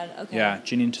my god. Okay. Yeah,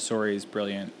 Janine Tesori is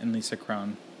brilliant, and Lisa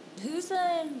Kron. Who's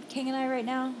in King and I right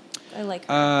now? I like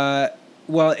her.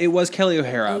 Well, it was Kelly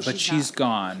O'Hara, but she's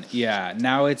gone. Yeah,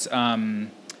 now it's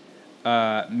Marin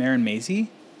Mazzie.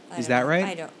 Is that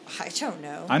right? I don't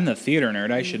know. I'm the theater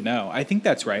nerd. I should know. I think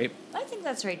that's right. I think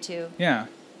that's right too. Yeah.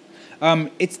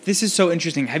 This is so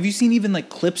interesting. Have you seen even like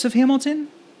clips of Hamilton?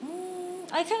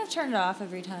 I kind of turn it off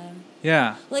every time.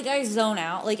 Yeah. Like I zone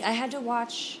out. Like I had to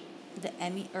watch the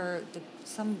Emmy or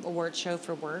some award show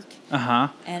for work.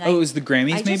 And it was the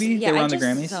Grammys. Maybe they were on the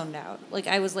Grammys. Zoned out. Like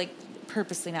I was like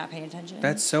purposely not paying attention.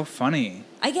 That's so funny.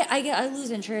 I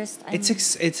lose interest.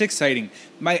 It's exciting.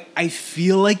 I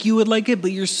feel like you would like it,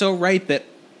 but you're so right that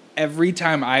every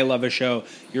time I love a show,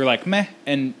 you're like meh,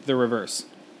 and the reverse.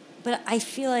 But I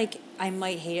feel like I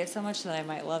might hate it so much that I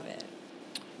might love it.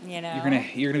 You're gonna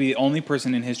be the only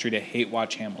person in history to hate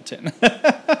watch Hamilton.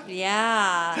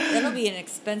 Yeah, that'll be an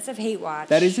expensive hate watch.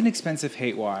 That is an expensive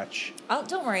hate watch.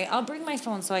 Don't worry, I'll bring my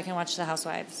phone so I can watch The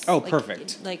Housewives. Oh,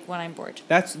 perfect. Like when I'm bored.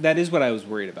 That is what I was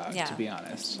worried about, to be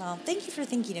honest. Well, thank you for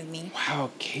thinking of me.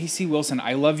 Wow, Casey Wilson.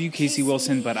 I love you, Casey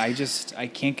Wilson, but I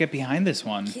can't get behind this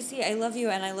one. Casey, I love you,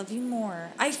 and I love you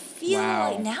more. I feel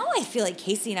like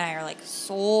Casey and I are like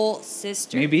soul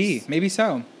sisters. Maybe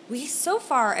so. So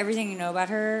far, everything you know about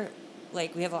her,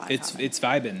 like we have a lot in common. It's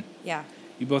vibing. Yeah.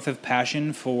 You both have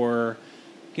passion for,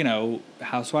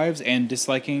 Housewives and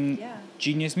disliking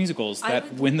genius musicals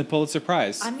that win the Pulitzer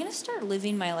Prize. I'm going to start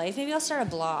living my life. Maybe I'll start a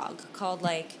blog called,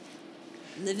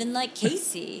 Living Like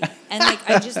Casey. And,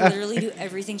 I just literally do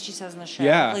everything she says on the show.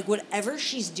 Yeah. Whatever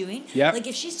she's doing. Yep.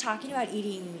 If she's talking about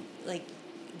eating,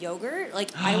 yogurt,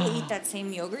 I will eat that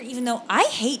same yogurt, even though I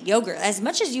hate yogurt. As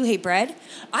much as you hate bread,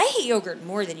 I hate yogurt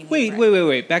more than you hate bread.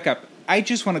 Wait. Back up. I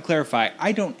just want to clarify.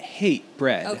 I don't hate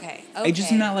bread. Okay. I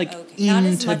just am not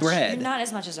into bread. Not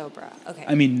as much as Oprah. Okay.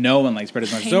 I mean, no one likes bread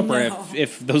as much as Oprah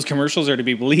if those commercials are to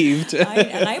be believed.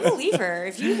 And I believe her.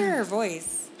 If you hear her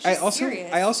voice, she's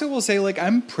serious. I also will say,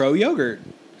 I'm pro yogurt.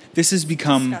 This has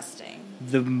become disgusting.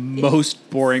 The most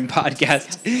boring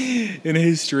podcast in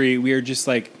history. We are just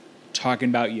talking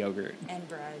about yogurt and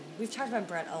bread. We've talked about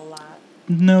bread a lot.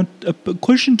 Now, a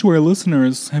question to our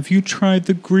listeners: have you tried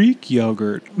the Greek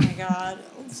yogurt? Oh my god,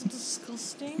 it's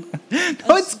disgusting.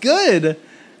 It's good.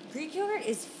 Greek yogurt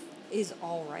is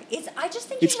all right. I just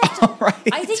think you should have to. Right.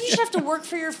 I think you should have to work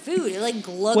for your food. It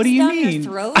glugs down your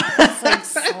throat. It's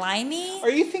slimy. Are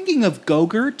you thinking of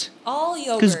Go-Gurt? All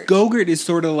yogurt. Because Go-Gurt is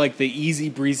sort of like the easy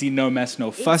breezy, no mess,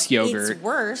 no fuss yogurt. It's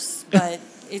worse, but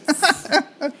it's.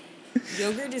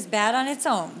 Yogurt is bad on its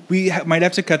own. We might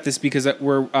have to cut this because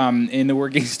we're in the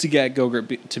workings to get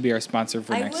Go-Gurt to be our sponsor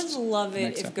for next episode. I would love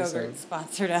it if Go-Gurt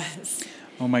sponsored us.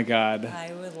 Oh my god.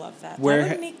 I would love that.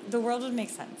 The world would make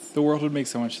sense. The world would make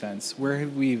so much sense. Where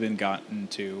have we even gotten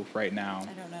to right now?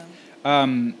 I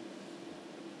don't know.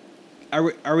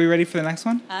 Are we ready for the next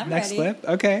one? I'm next ready. clip?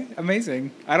 Okay,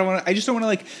 amazing. I just don't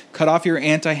want to cut off your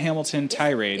anti-Hamilton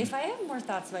tirade. If I have more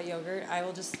thoughts about yogurt, I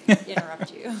will just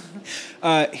interrupt you.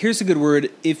 Here's a good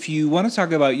word. If you want to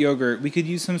talk about yogurt, we could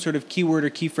use some sort of keyword or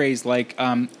key phrase like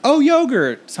 "oh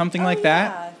yogurt," something like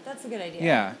that. Yeah, that's a good idea.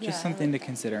 Yeah, just something to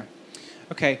consider.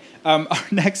 Okay, our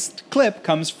next clip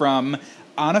comes from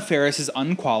Anna Faris's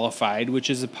Unqualified, which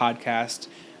is a podcast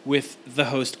with the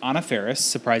host Anna Faris,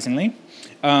 surprisingly.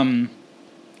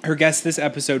 Her guest this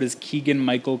episode is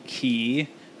Keegan-Michael Key,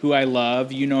 who I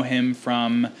love. You know him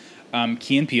from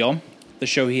Key and Peele, the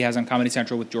show he has on Comedy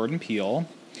Central with Jordan Peele.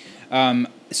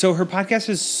 So her podcast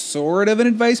is sort of an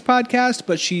advice podcast,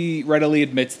 but she readily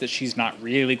admits that she's not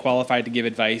really qualified to give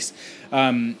advice.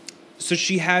 So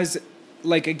she has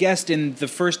like a guest, and the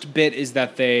first bit is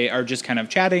that they are just kind of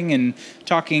chatting and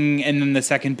talking, and then the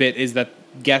second bit is that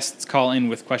guests call in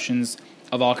with questions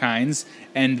of all kinds,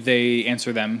 and they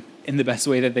answer them in the best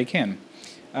way that they can.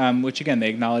 Which, again, they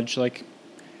acknowledge, like,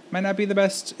 might not be the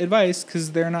best advice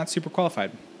because they're not super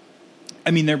qualified.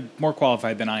 I mean, they're more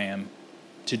qualified than I am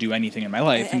to do anything in my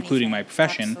life, including my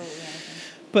profession.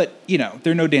 But, you know,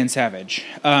 they're no Dan Savage.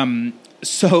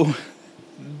 So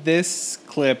this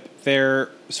clip, they're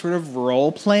sort of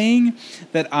role-playing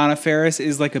that Anna Faris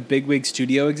is like a bigwig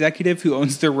studio executive who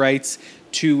owns the rights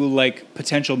to, like,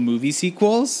 potential movie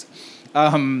sequels.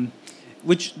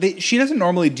 Which she doesn't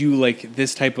normally do, like,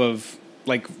 this type of,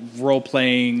 like,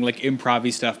 role-playing, like, improv-y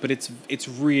stuff, but it's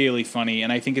really funny,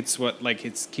 and I think it's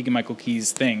it's Keegan-Michael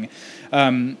Key's thing.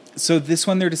 So this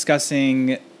one they're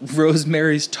discussing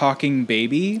Rosemary's Talking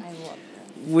Baby,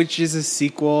 which is a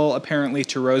sequel, apparently,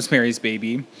 to Rosemary's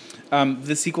Baby.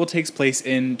 The sequel takes place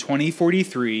in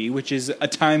 2043, which is a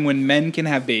time when men can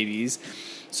have babies.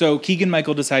 So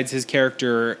Keegan-Michael decides his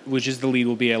character, which is the lead,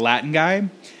 will be a Latin guy,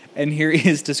 and here he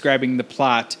is describing the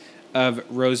plot of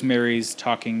Rosemary's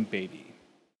Talking Baby.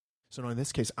 So in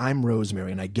this case, I'm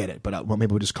Rosemary, and I get it, but maybe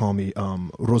we'll just call me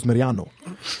Rosmariano,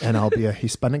 and I'll be a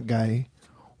Hispanic guy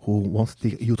who wants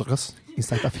the uterus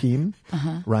inside of him,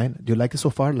 right? Do you like it so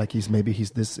far? Like he's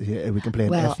this. We can play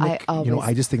an ethnic.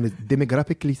 I just think that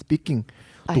demographically speaking,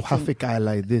 to have a guy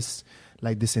like this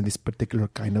in this particular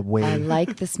kind of way, I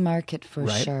like this market for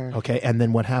sure. Okay, and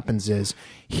then what happens is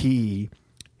he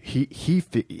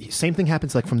same thing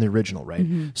happens like from the original, right?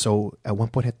 Mm-hmm. So at one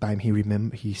point in time,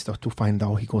 he starts to find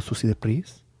out, he goes to see the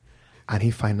priest, and he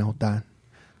finds out that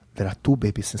there are two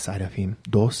babies inside of him.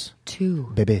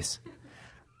 Two bebés.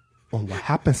 And what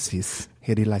happens is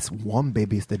he realizes one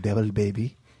baby is the devil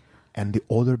baby, and the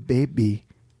other baby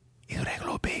is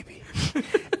regular baby.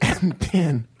 And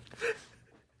then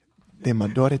the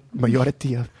majority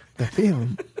of the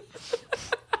film,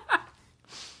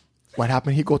 what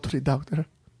happened? He go to the doctor.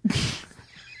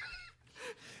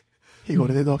 He go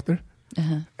to the doctor,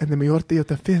 and the majority of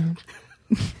the film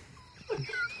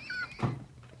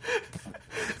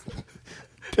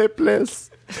take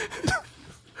place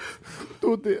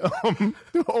to the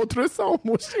ultrasound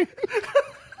machine,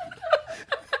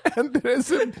 and there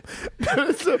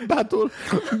is a battle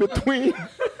between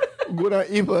good and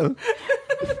evil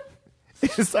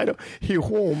inside of his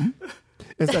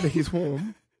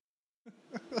home.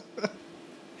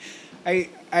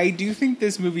 I do think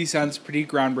this movie sounds pretty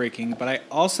groundbreaking, but I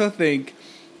also think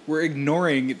we're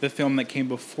ignoring the film that came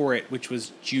before it, which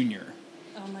was Junior,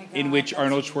 in which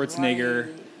Arnold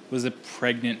Schwarzenegger was a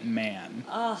pregnant man.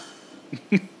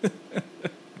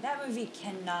 That movie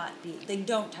cannot be. Like,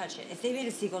 don't touch it. If they made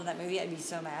a sequel to that movie, I'd be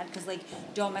so mad. Because, like,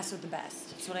 don't mess with the best.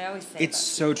 That's what I always say. It's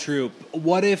so true.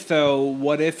 What if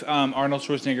Arnold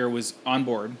Schwarzenegger was on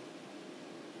board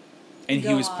and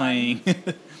he was playing...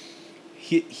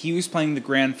 He was playing the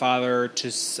grandfather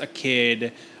to a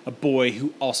kid, a boy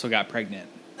who also got pregnant.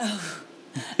 Oh,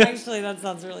 actually, that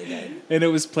sounds really good. And it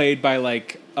was played by,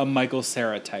 like, a Michael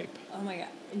Cera type. Oh, my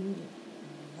God.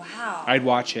 Wow. I'd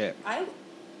watch it. I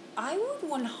would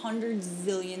 100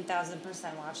 zillion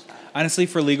 %% watch that. Honestly,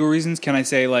 for legal reasons, can I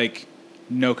say, like,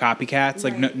 no copycats?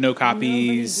 Right. Like, no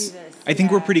copies? I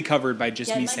think we're pretty covered by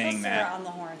just me saying that. Michael Cera on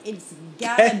the horn. It's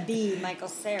gotta be Michael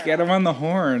Cera. Get him on the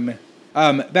horn.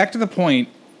 Back to the point,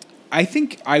 I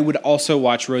think I would also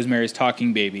watch Rosemary's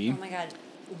Talking Baby. Oh my God,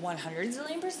 100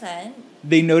 zillion %.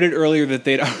 They noted earlier that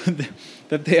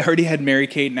they already had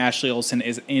Mary-Kate and Ashley Olsen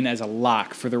as a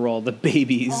lock for the role of the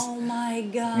babies. Oh my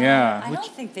God. Yeah. I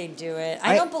don't think they'd do it.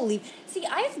 I don't believe... See,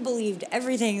 I've believed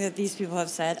everything that these people have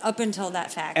said up until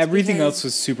that fact. Everything else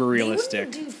was super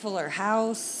realistic. They wouldn't do Fuller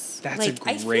House. That's a great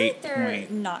point. I feel like they're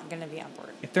not going to be on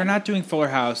board. If they're not doing Fuller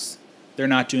House... They're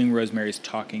not doing Rosemary's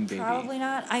Talking Baby. Probably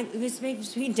not. This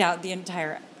makes me doubt the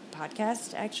entire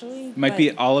podcast, actually. Might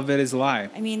be all of it is a lie.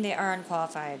 I mean, they are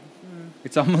unqualified.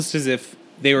 It's almost as if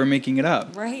they were making it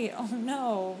up. Right. Oh,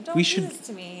 no. Don't do this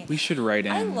to me. We should write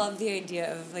in. I love the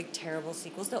idea of, like, terrible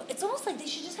sequels, though. It's almost like they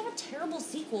should just have a terrible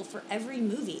sequel for every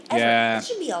movie. Ever. Yeah. It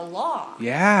should be a law.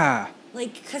 Yeah.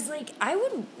 Like, because, like, I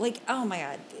would, like, oh, my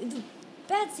God.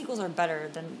 Bad sequels are better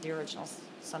than the originals.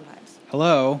 Sometimes.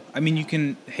 Hello. I mean, you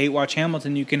can hate watch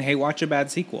Hamilton. You can hate watch a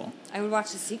bad sequel. I would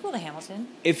watch the sequel to Hamilton.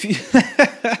 If you,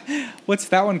 what's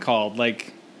that one called?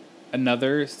 Like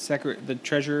the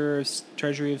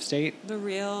Treasury of State. The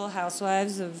Real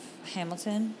Housewives of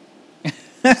Hamilton.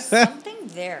 There's something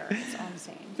there. That's all I'm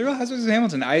saying. The Real Housewives of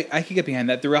Hamilton. I could get behind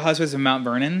that. The Real Housewives of Mount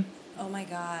Vernon. Oh my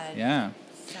God. Yeah.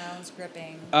 Sounds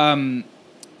gripping.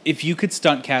 If you could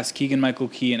stunt cast Keegan-Michael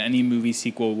Key in any movie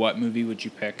sequel, what movie would you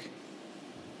pick?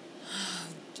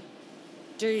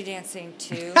 Dirty Dancing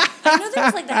 2. I know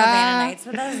there's like the Havana Nights,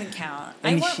 but that doesn't count.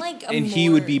 I want like a and he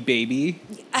would be Baby.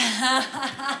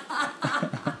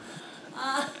 I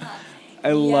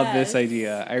love this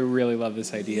idea. I really love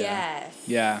this idea. Yes.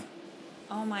 Yeah.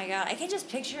 Oh my God. I can just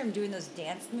picture him doing those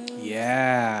dance moves.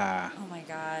 Yeah. Oh my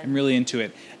God. I'm really into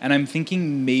it. And I'm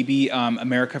thinking maybe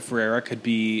America Ferrera could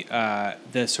be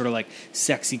the sort of like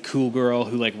sexy cool girl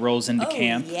who like rolls into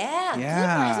camp. Yeah.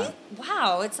 Yeah.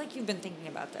 Wow. It's like you've been thinking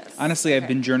about this. Honestly, I've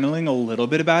been journaling a little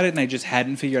bit about it and I just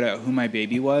hadn't figured out who my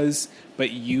baby was.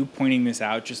 But you pointing this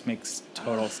out just makes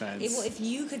total sense. If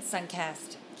you could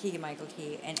suncast Keegan-Michael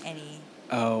Key in any...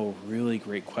 Oh, really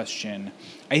great question.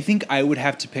 I think I would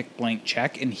have to pick Blank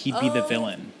Check, and he'd be the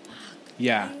villain. Fuck.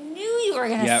 Yeah. I knew you were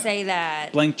going to say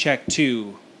that. Blank Check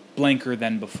 2, blanker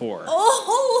than before.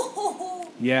 Oh!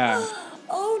 Yeah.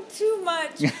 Oh, too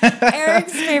much.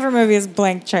 Eric's favorite movie is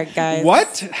Blank Check, guys.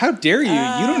 What? How dare you?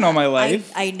 You don't know my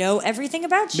life. I know everything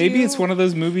about you. Maybe it's one of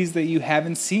those movies that you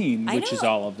haven't seen, which is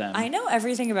all of them. I know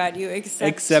everything about you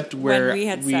except where when we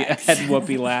had sex. had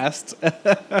Whoopi last.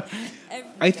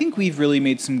 I think we've really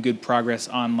made some good progress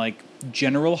on like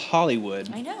general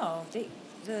Hollywood. I know.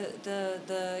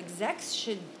 The execs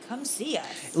should come see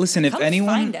us. Listen, if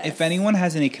anyone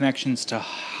has any connections to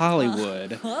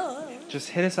Hollywood, just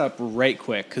hit us up right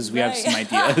quick because we have some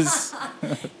ideas.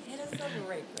 Hit us up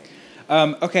right quick.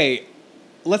 Okay,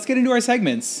 let's get into our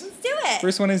segments. Let's do it.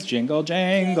 First one is Jingle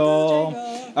Jangle.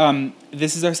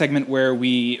 This is our segment where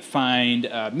we find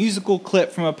a musical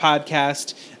clip from a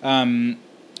podcast and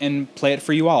play it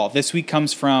for you all. This week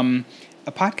comes from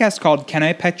a podcast called Can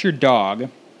I Pet Your Dog?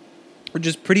 Which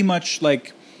is pretty much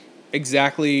like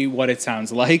exactly what it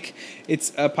sounds like.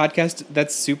 It's a podcast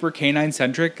that's super canine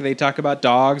centric. They talk about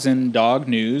dogs and dog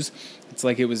news. It's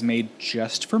like it was made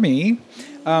just for me.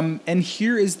 And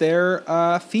here is their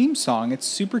theme song. It's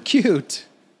super cute.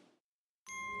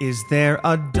 Is there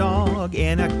a dog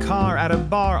in a car at a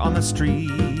bar on the street?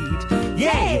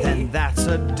 Yay! Then that's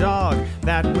a dog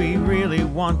that we really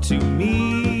want to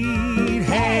meet.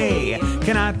 Hey,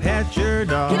 can I pet your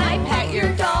dog? Can I pet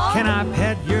your dog? Can I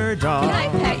pet your dog? Can I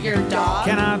pet your dog?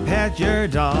 Can I pet your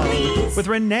dog? Please. With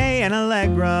Renee and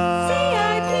Allegra.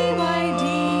 CIPYD.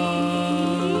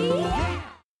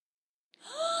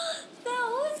 That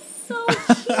was so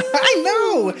cute. I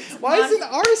know. Why isn't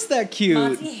ours that cute?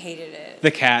 Monty hated it.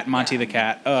 The cat, Monty the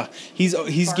cat.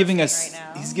 He's giving us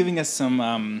some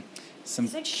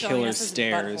like killer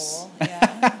stares.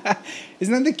 Yeah.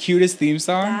 Isn't that the cutest theme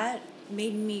song? That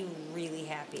made me really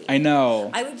happy. I know.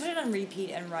 I would put it on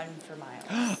repeat and run for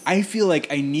miles. I feel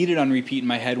like I need it on repeat in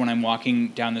my head when I'm walking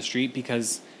down the street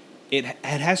because it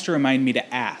has to remind me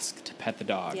to ask to pet the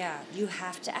dog. Yeah, you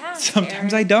have to ask.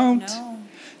 Sometimes Eric. I don't. No.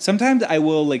 Sometimes I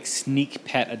will like sneak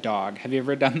pet a dog. Have you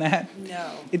ever done that?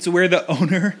 No. It's where the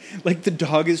owner, like the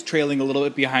dog is trailing a little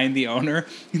bit behind the owner.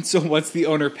 And so once the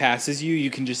owner passes you, you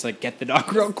can just like get the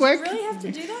dog real quick. Do you really have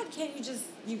to do that? Can't you just,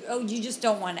 you just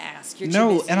don't want to ask. You're too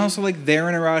No, busy. and also like they're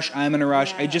in a rush, I'm in a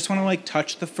rush. I just want to like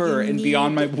touch the fur and be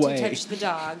on my way. To touch the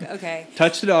dog, okay.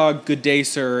 Touch the dog, good day,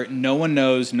 sir. No one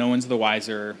knows, no one's the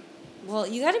wiser. Well,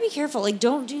 you got to be careful. Like,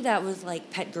 don't do that with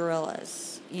like pet gorillas.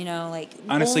 You know, like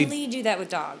honestly, only do that with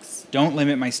dogs. Don't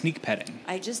limit my sneak petting.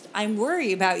 I'm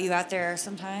worried about you out there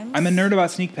sometimes. I'm a nerd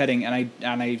about sneak petting, and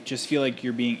I just feel like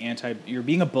you're being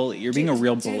a bully. You're being a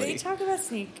real bully. Do they talk about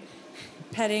sneak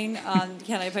petting on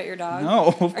Can I Pet Your Dog?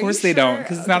 No, of course they don't,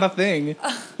 because it's not a thing.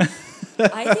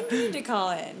 I think you need to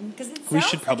call in because it sounds we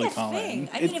should probably like a call thing. in.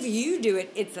 I mean, if you do it,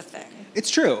 it's a thing. It's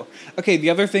true. Okay, the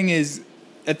other thing is,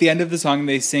 at the end of the song,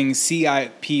 they sing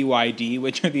CIPYD,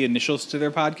 which are the initials to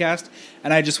their podcast.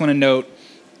 And I just want to note,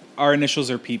 our initials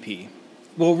are PP.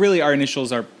 Well, really, our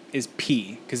initials is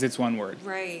P, because it's one word.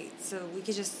 Right. So we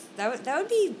could just, that would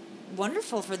be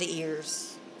wonderful for the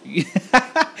ears.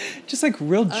 Just like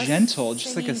real gentle,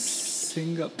 just like a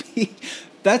single P.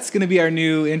 That's going to be our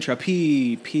new intro.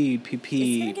 P, P, P,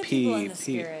 P, it's gonna get P, people in the P.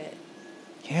 spirit.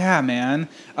 Yeah, man.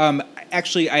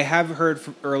 Actually, I have heard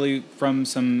from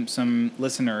some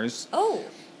listeners. Oh.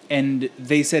 And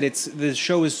they said the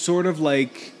show is sort of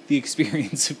like the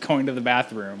experience of going to the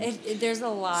bathroom. There's a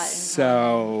lot.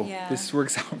 So yeah. This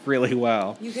works out really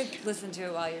well. You could listen to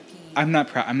it while you're peeing. I'm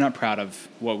not proud of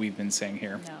what we've been saying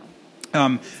here. No.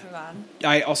 Let's move on.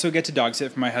 I also get to dog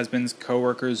sit for my husband's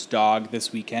coworker's dog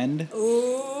this weekend.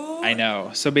 Ooh. I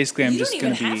know. So basically, I'm just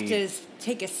going to be. You don't even have to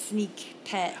take a sneak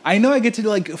pet. I know I get to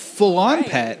like full on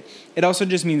pet. It also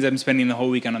just means I'm spending the whole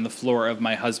weekend on the floor of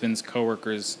my husband's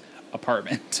coworker's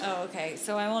apartment. Oh, okay.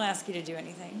 So I won't ask you to do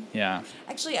anything. Yeah.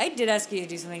 Actually, I did ask you to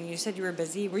do something. You said you were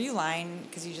busy. Were you lying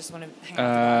because you just want to hang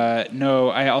out? No,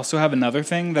 I also have another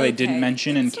thing that I didn't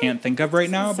mention and can't think of right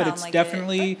now, but it's like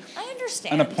definitely I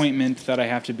understand. an appointment that I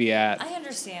have to be at. I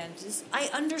understand. I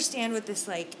understand what this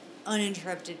like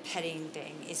uninterrupted petting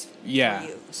thing is for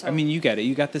you. So I mean, you get it.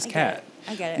 You got this cat.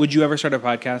 I get it. Would you ever start a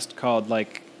podcast called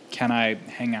like "Can I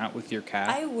Hang Out with Your Cat"?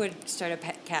 I would start a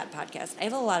cat podcast. I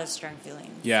have a lot of strong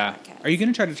feelings. Yeah. Are you going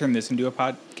to try to turn this into a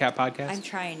cat podcast? I'm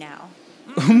trying now.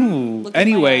 Ooh.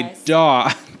 Anyway,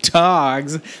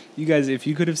 dogs. You guys, if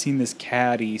you could have seen this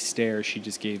catty stare she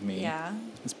just gave me. Yeah.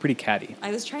 It's pretty catty.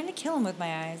 I was trying to kill him with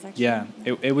my eyes, actually. Yeah.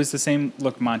 It was the same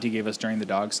look Monty gave us during the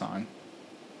dog song.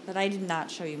 But I did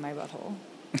not show you my butthole.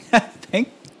 Thank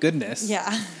goodness.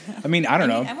 Yeah. I mean, I don't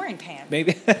know. I'm wearing pants.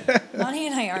 Maybe. Monty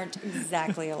and I aren't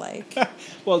exactly alike.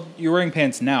 Well, you're wearing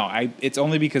pants now. It's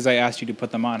only because I asked you to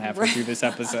put them on halfway through this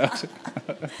episode.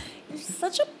 You're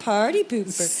such a party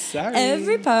pooper. Sorry.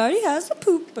 Every party has a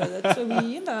pooper. That's why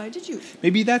we invited you.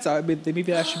 Maybe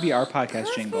that should be our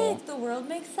podcast jingle. The world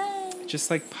makes sense. Just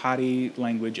like potty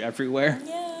language everywhere.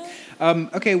 Yeah.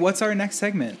 Okay, what's our next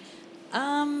segment?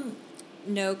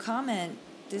 No comment.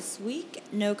 This week,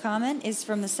 no comment is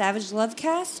from the Savage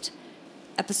Lovecast,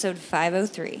 episode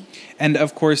 503. And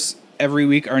of course, every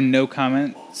week our no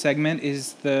comment segment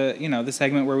is the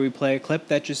segment where we play a clip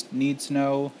that just needs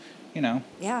no,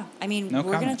 Yeah, I mean, no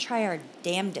we're comment. going to try our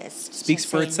damnedest. Speaks to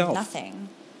for say itself. Nothing.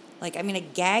 Like, I'm going to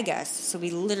gag us, so we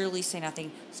literally say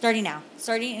nothing. Starting now.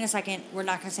 Starting in a second. We're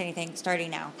not going to say anything.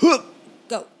 Starting now.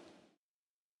 Go.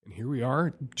 And here we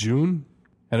are, June,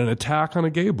 and an attack on a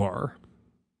gay bar.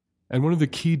 And one of the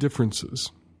key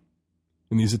differences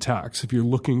in these attacks, if you're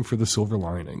looking for the silver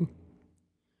lining,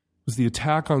 was the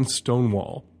attack on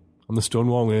Stonewall, on the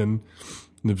Stonewall Inn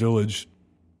in the Village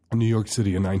in New York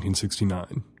City in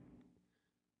 1969.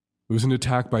 It was an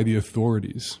attack by the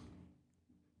authorities.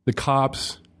 The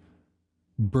cops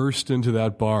burst into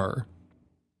that bar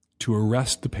to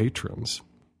arrest the patrons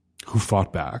who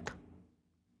fought back.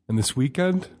 And this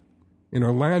weekend, in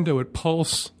Orlando at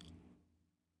Pulse,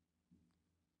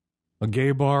 a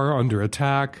gay bar under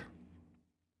attack,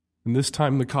 and this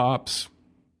time the cops,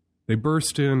 they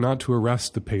burst in not to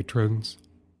arrest the patrons,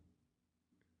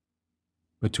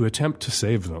 but to attempt to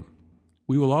save them.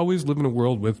 We will always live in a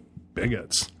world with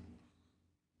bigots.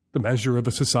 The measure of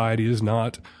a society is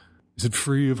it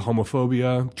free of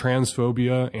homophobia,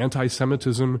 transphobia,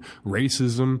 anti-Semitism,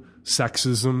 racism,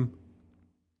 sexism?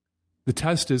 The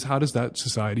test is, how does that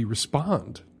society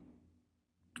respond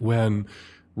when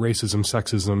racism,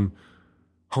 sexism,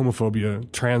 homophobia,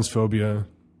 transphobia,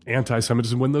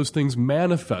 anti-Semitism, when those things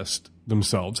manifest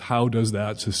themselves, how does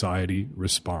that society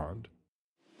respond?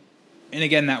 And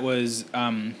again, that was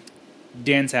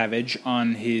Dan Savage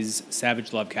on his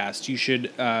Savage Lovecast. You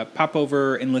should pop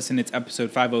over and listen. It's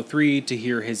episode 503 to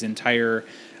hear his entire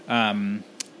sort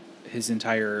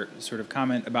of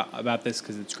comment about this,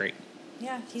 because it's great.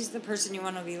 Yeah, he's the person you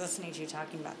want to be listening to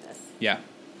talking about this. Yeah.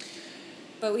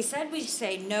 But we said we'd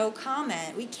say no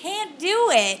comment. We can't do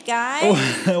it,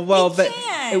 guys. Well,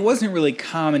 it wasn't really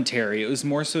commentary. It was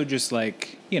more so just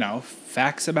like,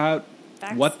 facts about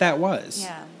what that was.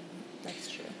 Yeah,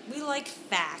 that's true. We like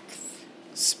facts.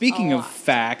 Speaking of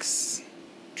facts,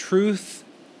 truth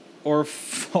or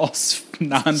false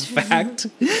non-fact?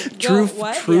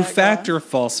 True fact or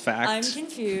false fact? I'm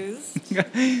confused.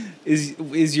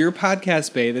 Is your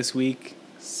podcast bay this week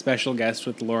special guest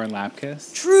with Lauren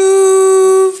Lapkus?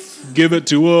 Truth. Give it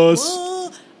to us.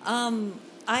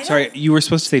 Sorry, you were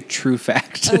supposed to say true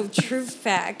fact. Oh, true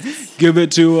fact. Give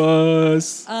it to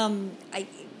us.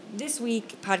 This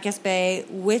week, Podcast Bay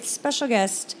with special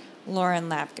guest Lauren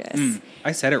Lapkus.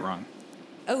 I said it wrong.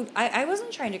 Oh, I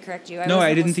wasn't trying to correct you.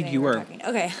 I didn't think you were.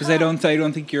 Okay. Because I don't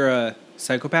think you're a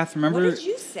psychopath. Remember? What did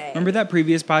you say? Remember that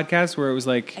previous podcast where it was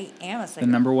like I am a psychopath. The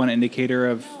number one indicator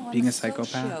of being a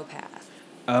psychopath?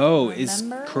 Oh, is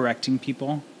correcting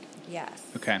people? Yes.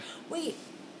 Okay. Wait,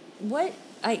 what?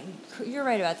 You're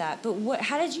right about that. But what?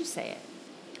 How did you say it?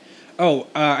 Oh,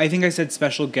 I think I said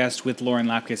special guest with Lauren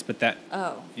Lapkus, but that...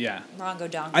 Oh. Yeah.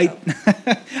 Rongo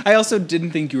Dongo. I also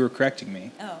didn't think you were correcting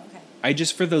me. Oh, okay. I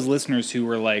just, for those listeners who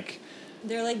were like...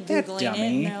 They're like Googling it,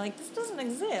 and they're like, this doesn't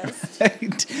exist. You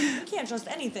can't trust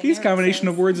anything. These combination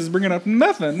of words is bringing up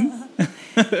nothing.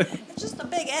 It's just a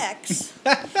big X.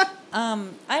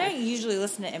 I don't usually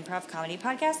listen to improv comedy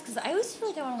podcasts because I always feel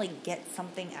like I want to like get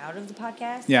something out of the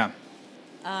podcast. Yeah.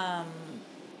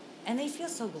 And they feel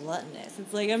so gluttonous.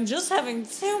 It's like, I'm just having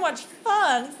too much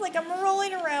fun. It's like I'm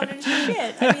rolling around in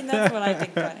shit. I mean, that's what I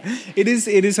think funny. It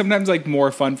is sometimes like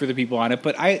more fun for the people on it,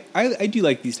 but I do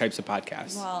like these types of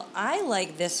podcasts. Well, I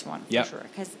like this one for Yep. sure.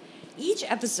 Because each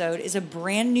episode is a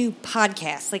brand new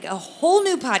podcast, like a whole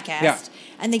new podcast. Yeah.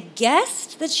 And the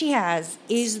guest that she has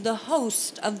is the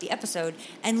host of the episode.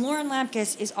 And Lauren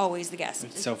Lapkus is always the guest.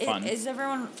 It's so fun. Is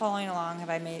everyone following along?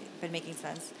 Have I been making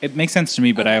sense? It makes sense to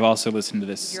me, but I have also listened to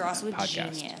this You're also a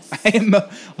podcast. genius. I am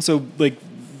also like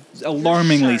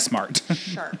alarmingly smart.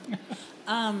 Sharp.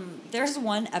 There's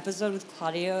one episode with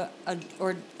Claudia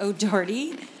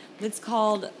O'Doherty that's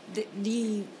called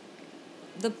the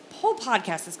whole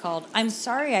podcast is called "I'm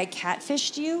Sorry I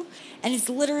Catfished You," and it's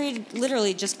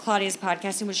literally just Claudia's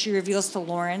podcast in which she reveals to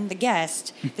Lauren, the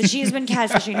guest, that she has been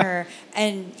catfishing her,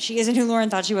 and she isn't who Lauren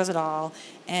thought she was at all.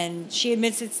 And she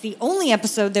admits it's the only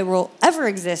episode that will ever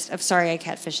exist of "Sorry I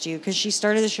Catfished You" because she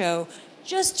started the show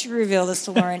just to reveal this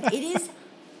to Lauren. It is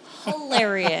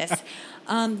hilarious.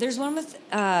 There's one with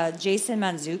Jason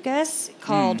Mantzoukas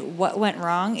called "What Went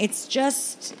Wrong." It's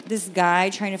just this guy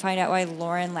trying to find out why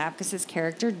Lauren Lapkus's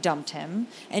character dumped him,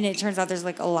 and it turns out there's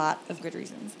like a lot of good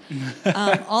reasons.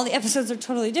 All the episodes are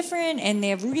totally different, and they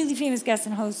have really famous guest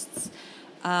hosts.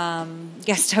 And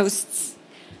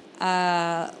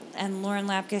Lauren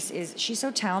Lapkus she's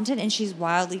so talented, and she's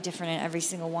wildly different in every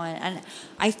single one. And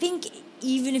I think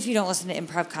even if you don't listen to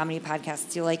improv comedy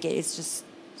podcasts, you like it. It's just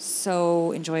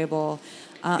so enjoyable.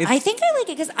 I think I like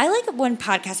it because I like it when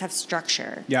podcasts have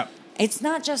structure. Yeah. It's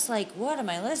not just like, what am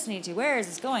I listening to? Where is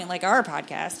this going? Like our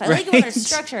podcast. I like it when there's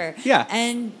structure. Yeah.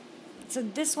 And so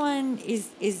this one is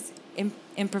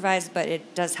improvised, but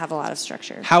it does have a lot of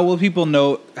structure. How do people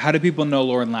know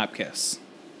Lauren Lapkus?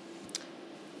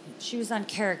 She was on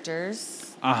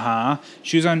Characters.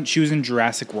 She was in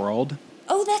Jurassic World.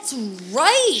 Oh, that's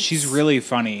right. She's really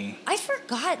funny. I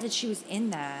forgot that she was in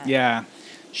that. Yeah.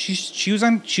 She was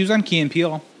on Key and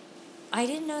Peele. I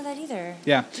didn't know that either.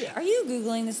 Yeah. Are you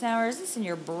Googling this now, or is this in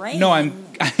your brain? No, I'm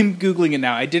Googling it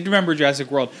now. I did remember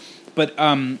Jurassic World, but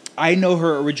I know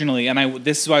her originally, and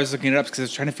this is why I was looking it up because I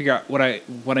was trying to figure out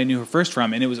what I knew her first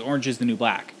from, and it was Orange Is the New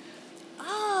Black.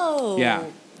 Oh. Yeah.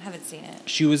 Haven't seen it.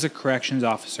 She was a corrections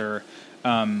officer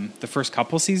the first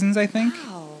couple seasons, I think.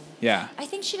 Wow. Yeah. I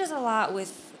think she does a lot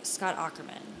with Scott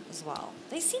Aukerman as well.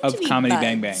 They seem Of to be Comedy buds.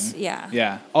 Bang Bang. Yeah.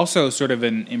 Yeah. Also sort of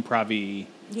an improv-y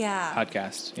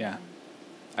podcast. Yeah.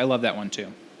 I love that one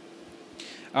too.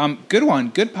 Good one.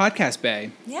 Good podcast,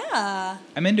 Bae. Yeah.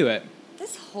 I'm into it.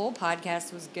 This whole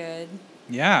podcast was good.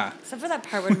 Yeah. Except for that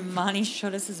part where Monty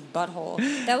showed us his butthole.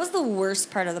 That was the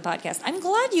worst part of the podcast. I'm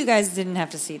glad you guys didn't have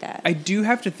to see that. I do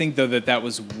have to think, though, that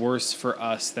was worse for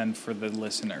us than for the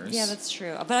listeners. Yeah, that's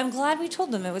true. But I'm glad we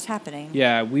told them it was happening.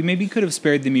 Yeah, we maybe could have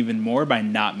spared them even more by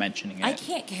not mentioning it. I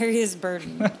can't carry this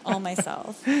burden all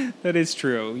myself. That is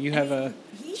true.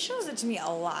 He shows it to me a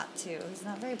lot, too. He's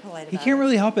not very polite about it. He can't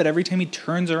really help it. Every time he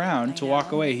turns around to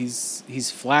walk away,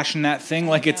 he's flashing that thing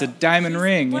like it's a diamond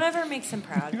ring. Whatever makes him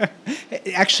proud.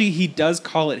 Actually, he does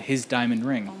call it his diamond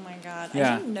ring. Oh my god.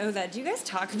 Yeah. I didn't know that. Do you guys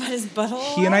talk about his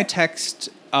butthole? He and I text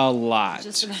a lot.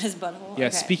 Just about his butthole? Yeah,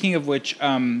 Okay. Speaking of which,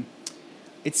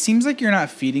 it seems like you're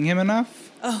not feeding him enough.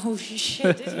 Oh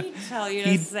shit, did he tell you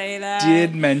to say that? He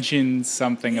did mention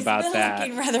something about He's been that.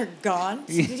 looking rather gaunt.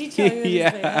 Did he tell you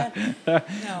to say that?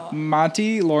 No.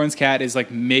 Monty, Lauren's cat, is like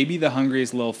maybe the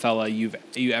hungriest little fella you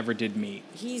ever did meet.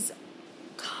 He's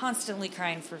constantly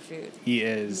crying for food. He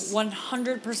is.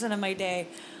 100% of my day.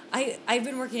 I've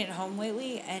been working at home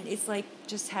lately, and it's like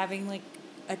just having like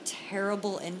a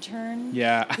terrible intern.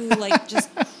 Yeah. Who like just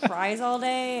cries all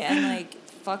day and like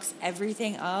fucks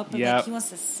everything up, and like he wants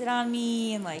to sit on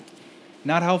me and like.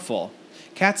 Not helpful.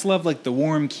 Cats love like the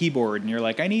warm keyboard, and you're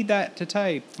like, I need that to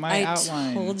type my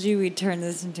outline. I told you we'd turn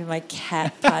this into my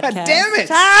cat podcast. Damn it!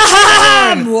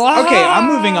 Wow. Okay, I'm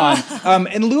moving on.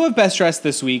 In lieu of Best Dressed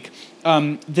this week,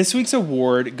 this week's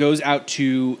award goes out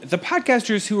to the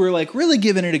podcasters who are like really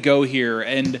giving it a go here,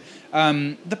 and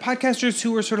the podcasters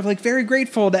who are sort of like very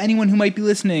grateful to anyone who might be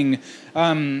listening.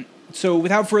 So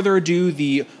without further ado,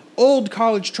 the Old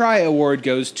College Try Award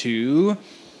goes to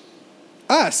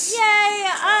us. Yay,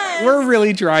 us! We're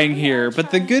really trying here,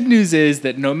 but the good news is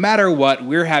that no matter what,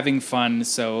 we're having fun,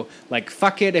 so like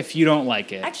fuck it if you don't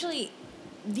like it. Actually,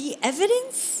 the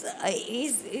evidence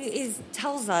is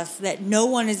tells us that no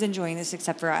one is enjoying this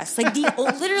except for us. Like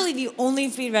literally the only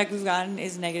feedback we've gotten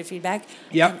is negative feedback.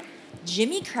 Yep. And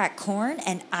Jimmy cracked corn,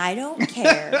 and I don't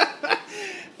care.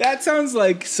 That sounds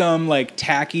like some like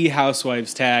tacky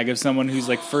Housewives tag of someone who's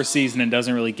like first season and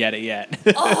doesn't really get it yet.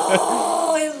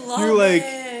 Oh, I love You're like,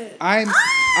 it. I'm.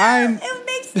 It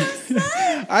makes no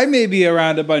sense. I may be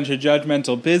around a bunch of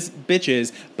judgmental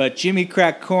bitches, but Jimmy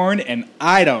crack corn and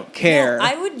I don't care. No,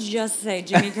 I would just say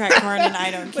Jimmy crack corn and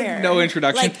I don't care. No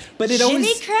introduction. Like, but it Jimmy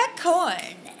always... crack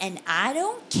corn and I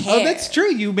don't care. Oh, that's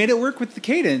true. You made it work with the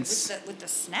cadence. With the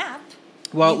snap.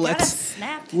 Well, let's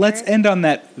end on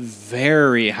that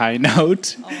very high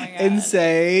note and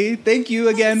say thank you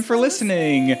again for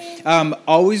listening.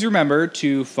 Always remember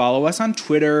to follow us on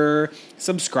Twitter,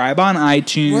 subscribe on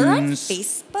iTunes. We're on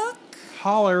Facebook.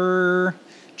 Holler.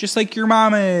 Just like your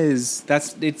mom is.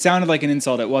 It sounded like an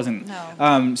insult. It wasn't.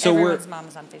 No. So everyone's mom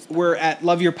is on Facebook. We're at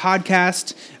Love Your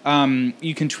Podcast.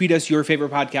 You can tweet us your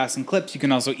favorite podcasts and clips. You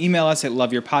can also email us at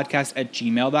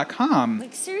loveyourpodcast@gmail.com.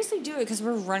 Like, seriously do it because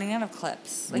we're running out of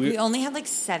clips. Like, we only have like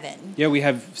 7. Yeah, we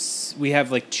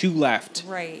have like 2 left.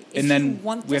 Right. And then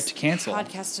we have to cancel.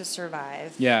 Podcast to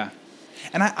survive. Yeah.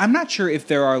 And I'm not sure if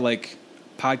there are like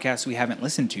podcasts we haven't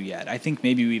listened to yet. I think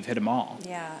maybe we've hit them all.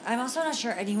 Yeah. I'm also not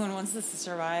sure anyone wants this to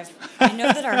survive. I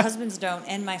know that our husbands don't,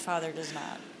 and my father does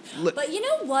not. But you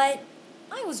know what?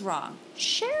 I was wrong.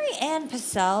 Sherry Ann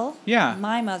Pacell,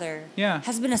 my mother,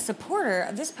 has been a supporter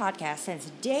of this podcast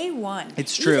since day one.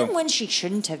 It's true. Even when she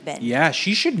shouldn't have been. Yeah,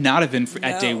 she should not have been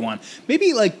at day 1.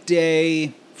 Maybe like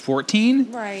day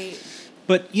 14. Right.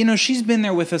 But, she's been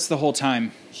there with us the whole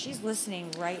time. She's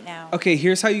listening right now. Okay,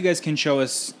 here's how you guys can show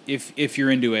us if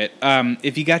you're into it.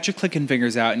 If you got your clicking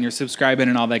fingers out and you're subscribing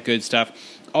and all that good stuff,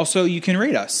 also you can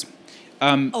rate us.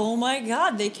 Oh my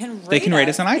God, they can rate us. They can rate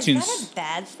us on iTunes. Is that a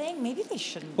bad thing? Maybe they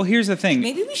shouldn't. Well, here's the thing.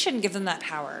 Maybe we shouldn't give them that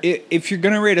power. If you're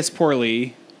going to rate us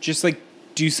poorly, just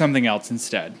do something else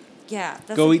instead. Yeah.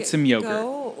 Go eat some yogurt.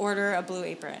 Go order a Blue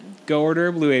Apron. Go order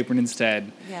a Blue Apron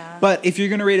instead. Yeah. But if you're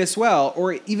going to rate us well,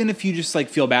 or even if you just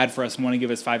feel bad for us and want to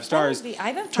give us 5 stars,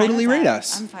 totally rate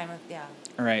us. I'm fine with,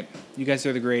 All right. You guys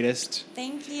are the greatest.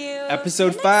 Thank you.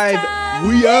 Episode 5.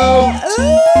 We out.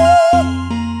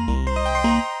 Ooh.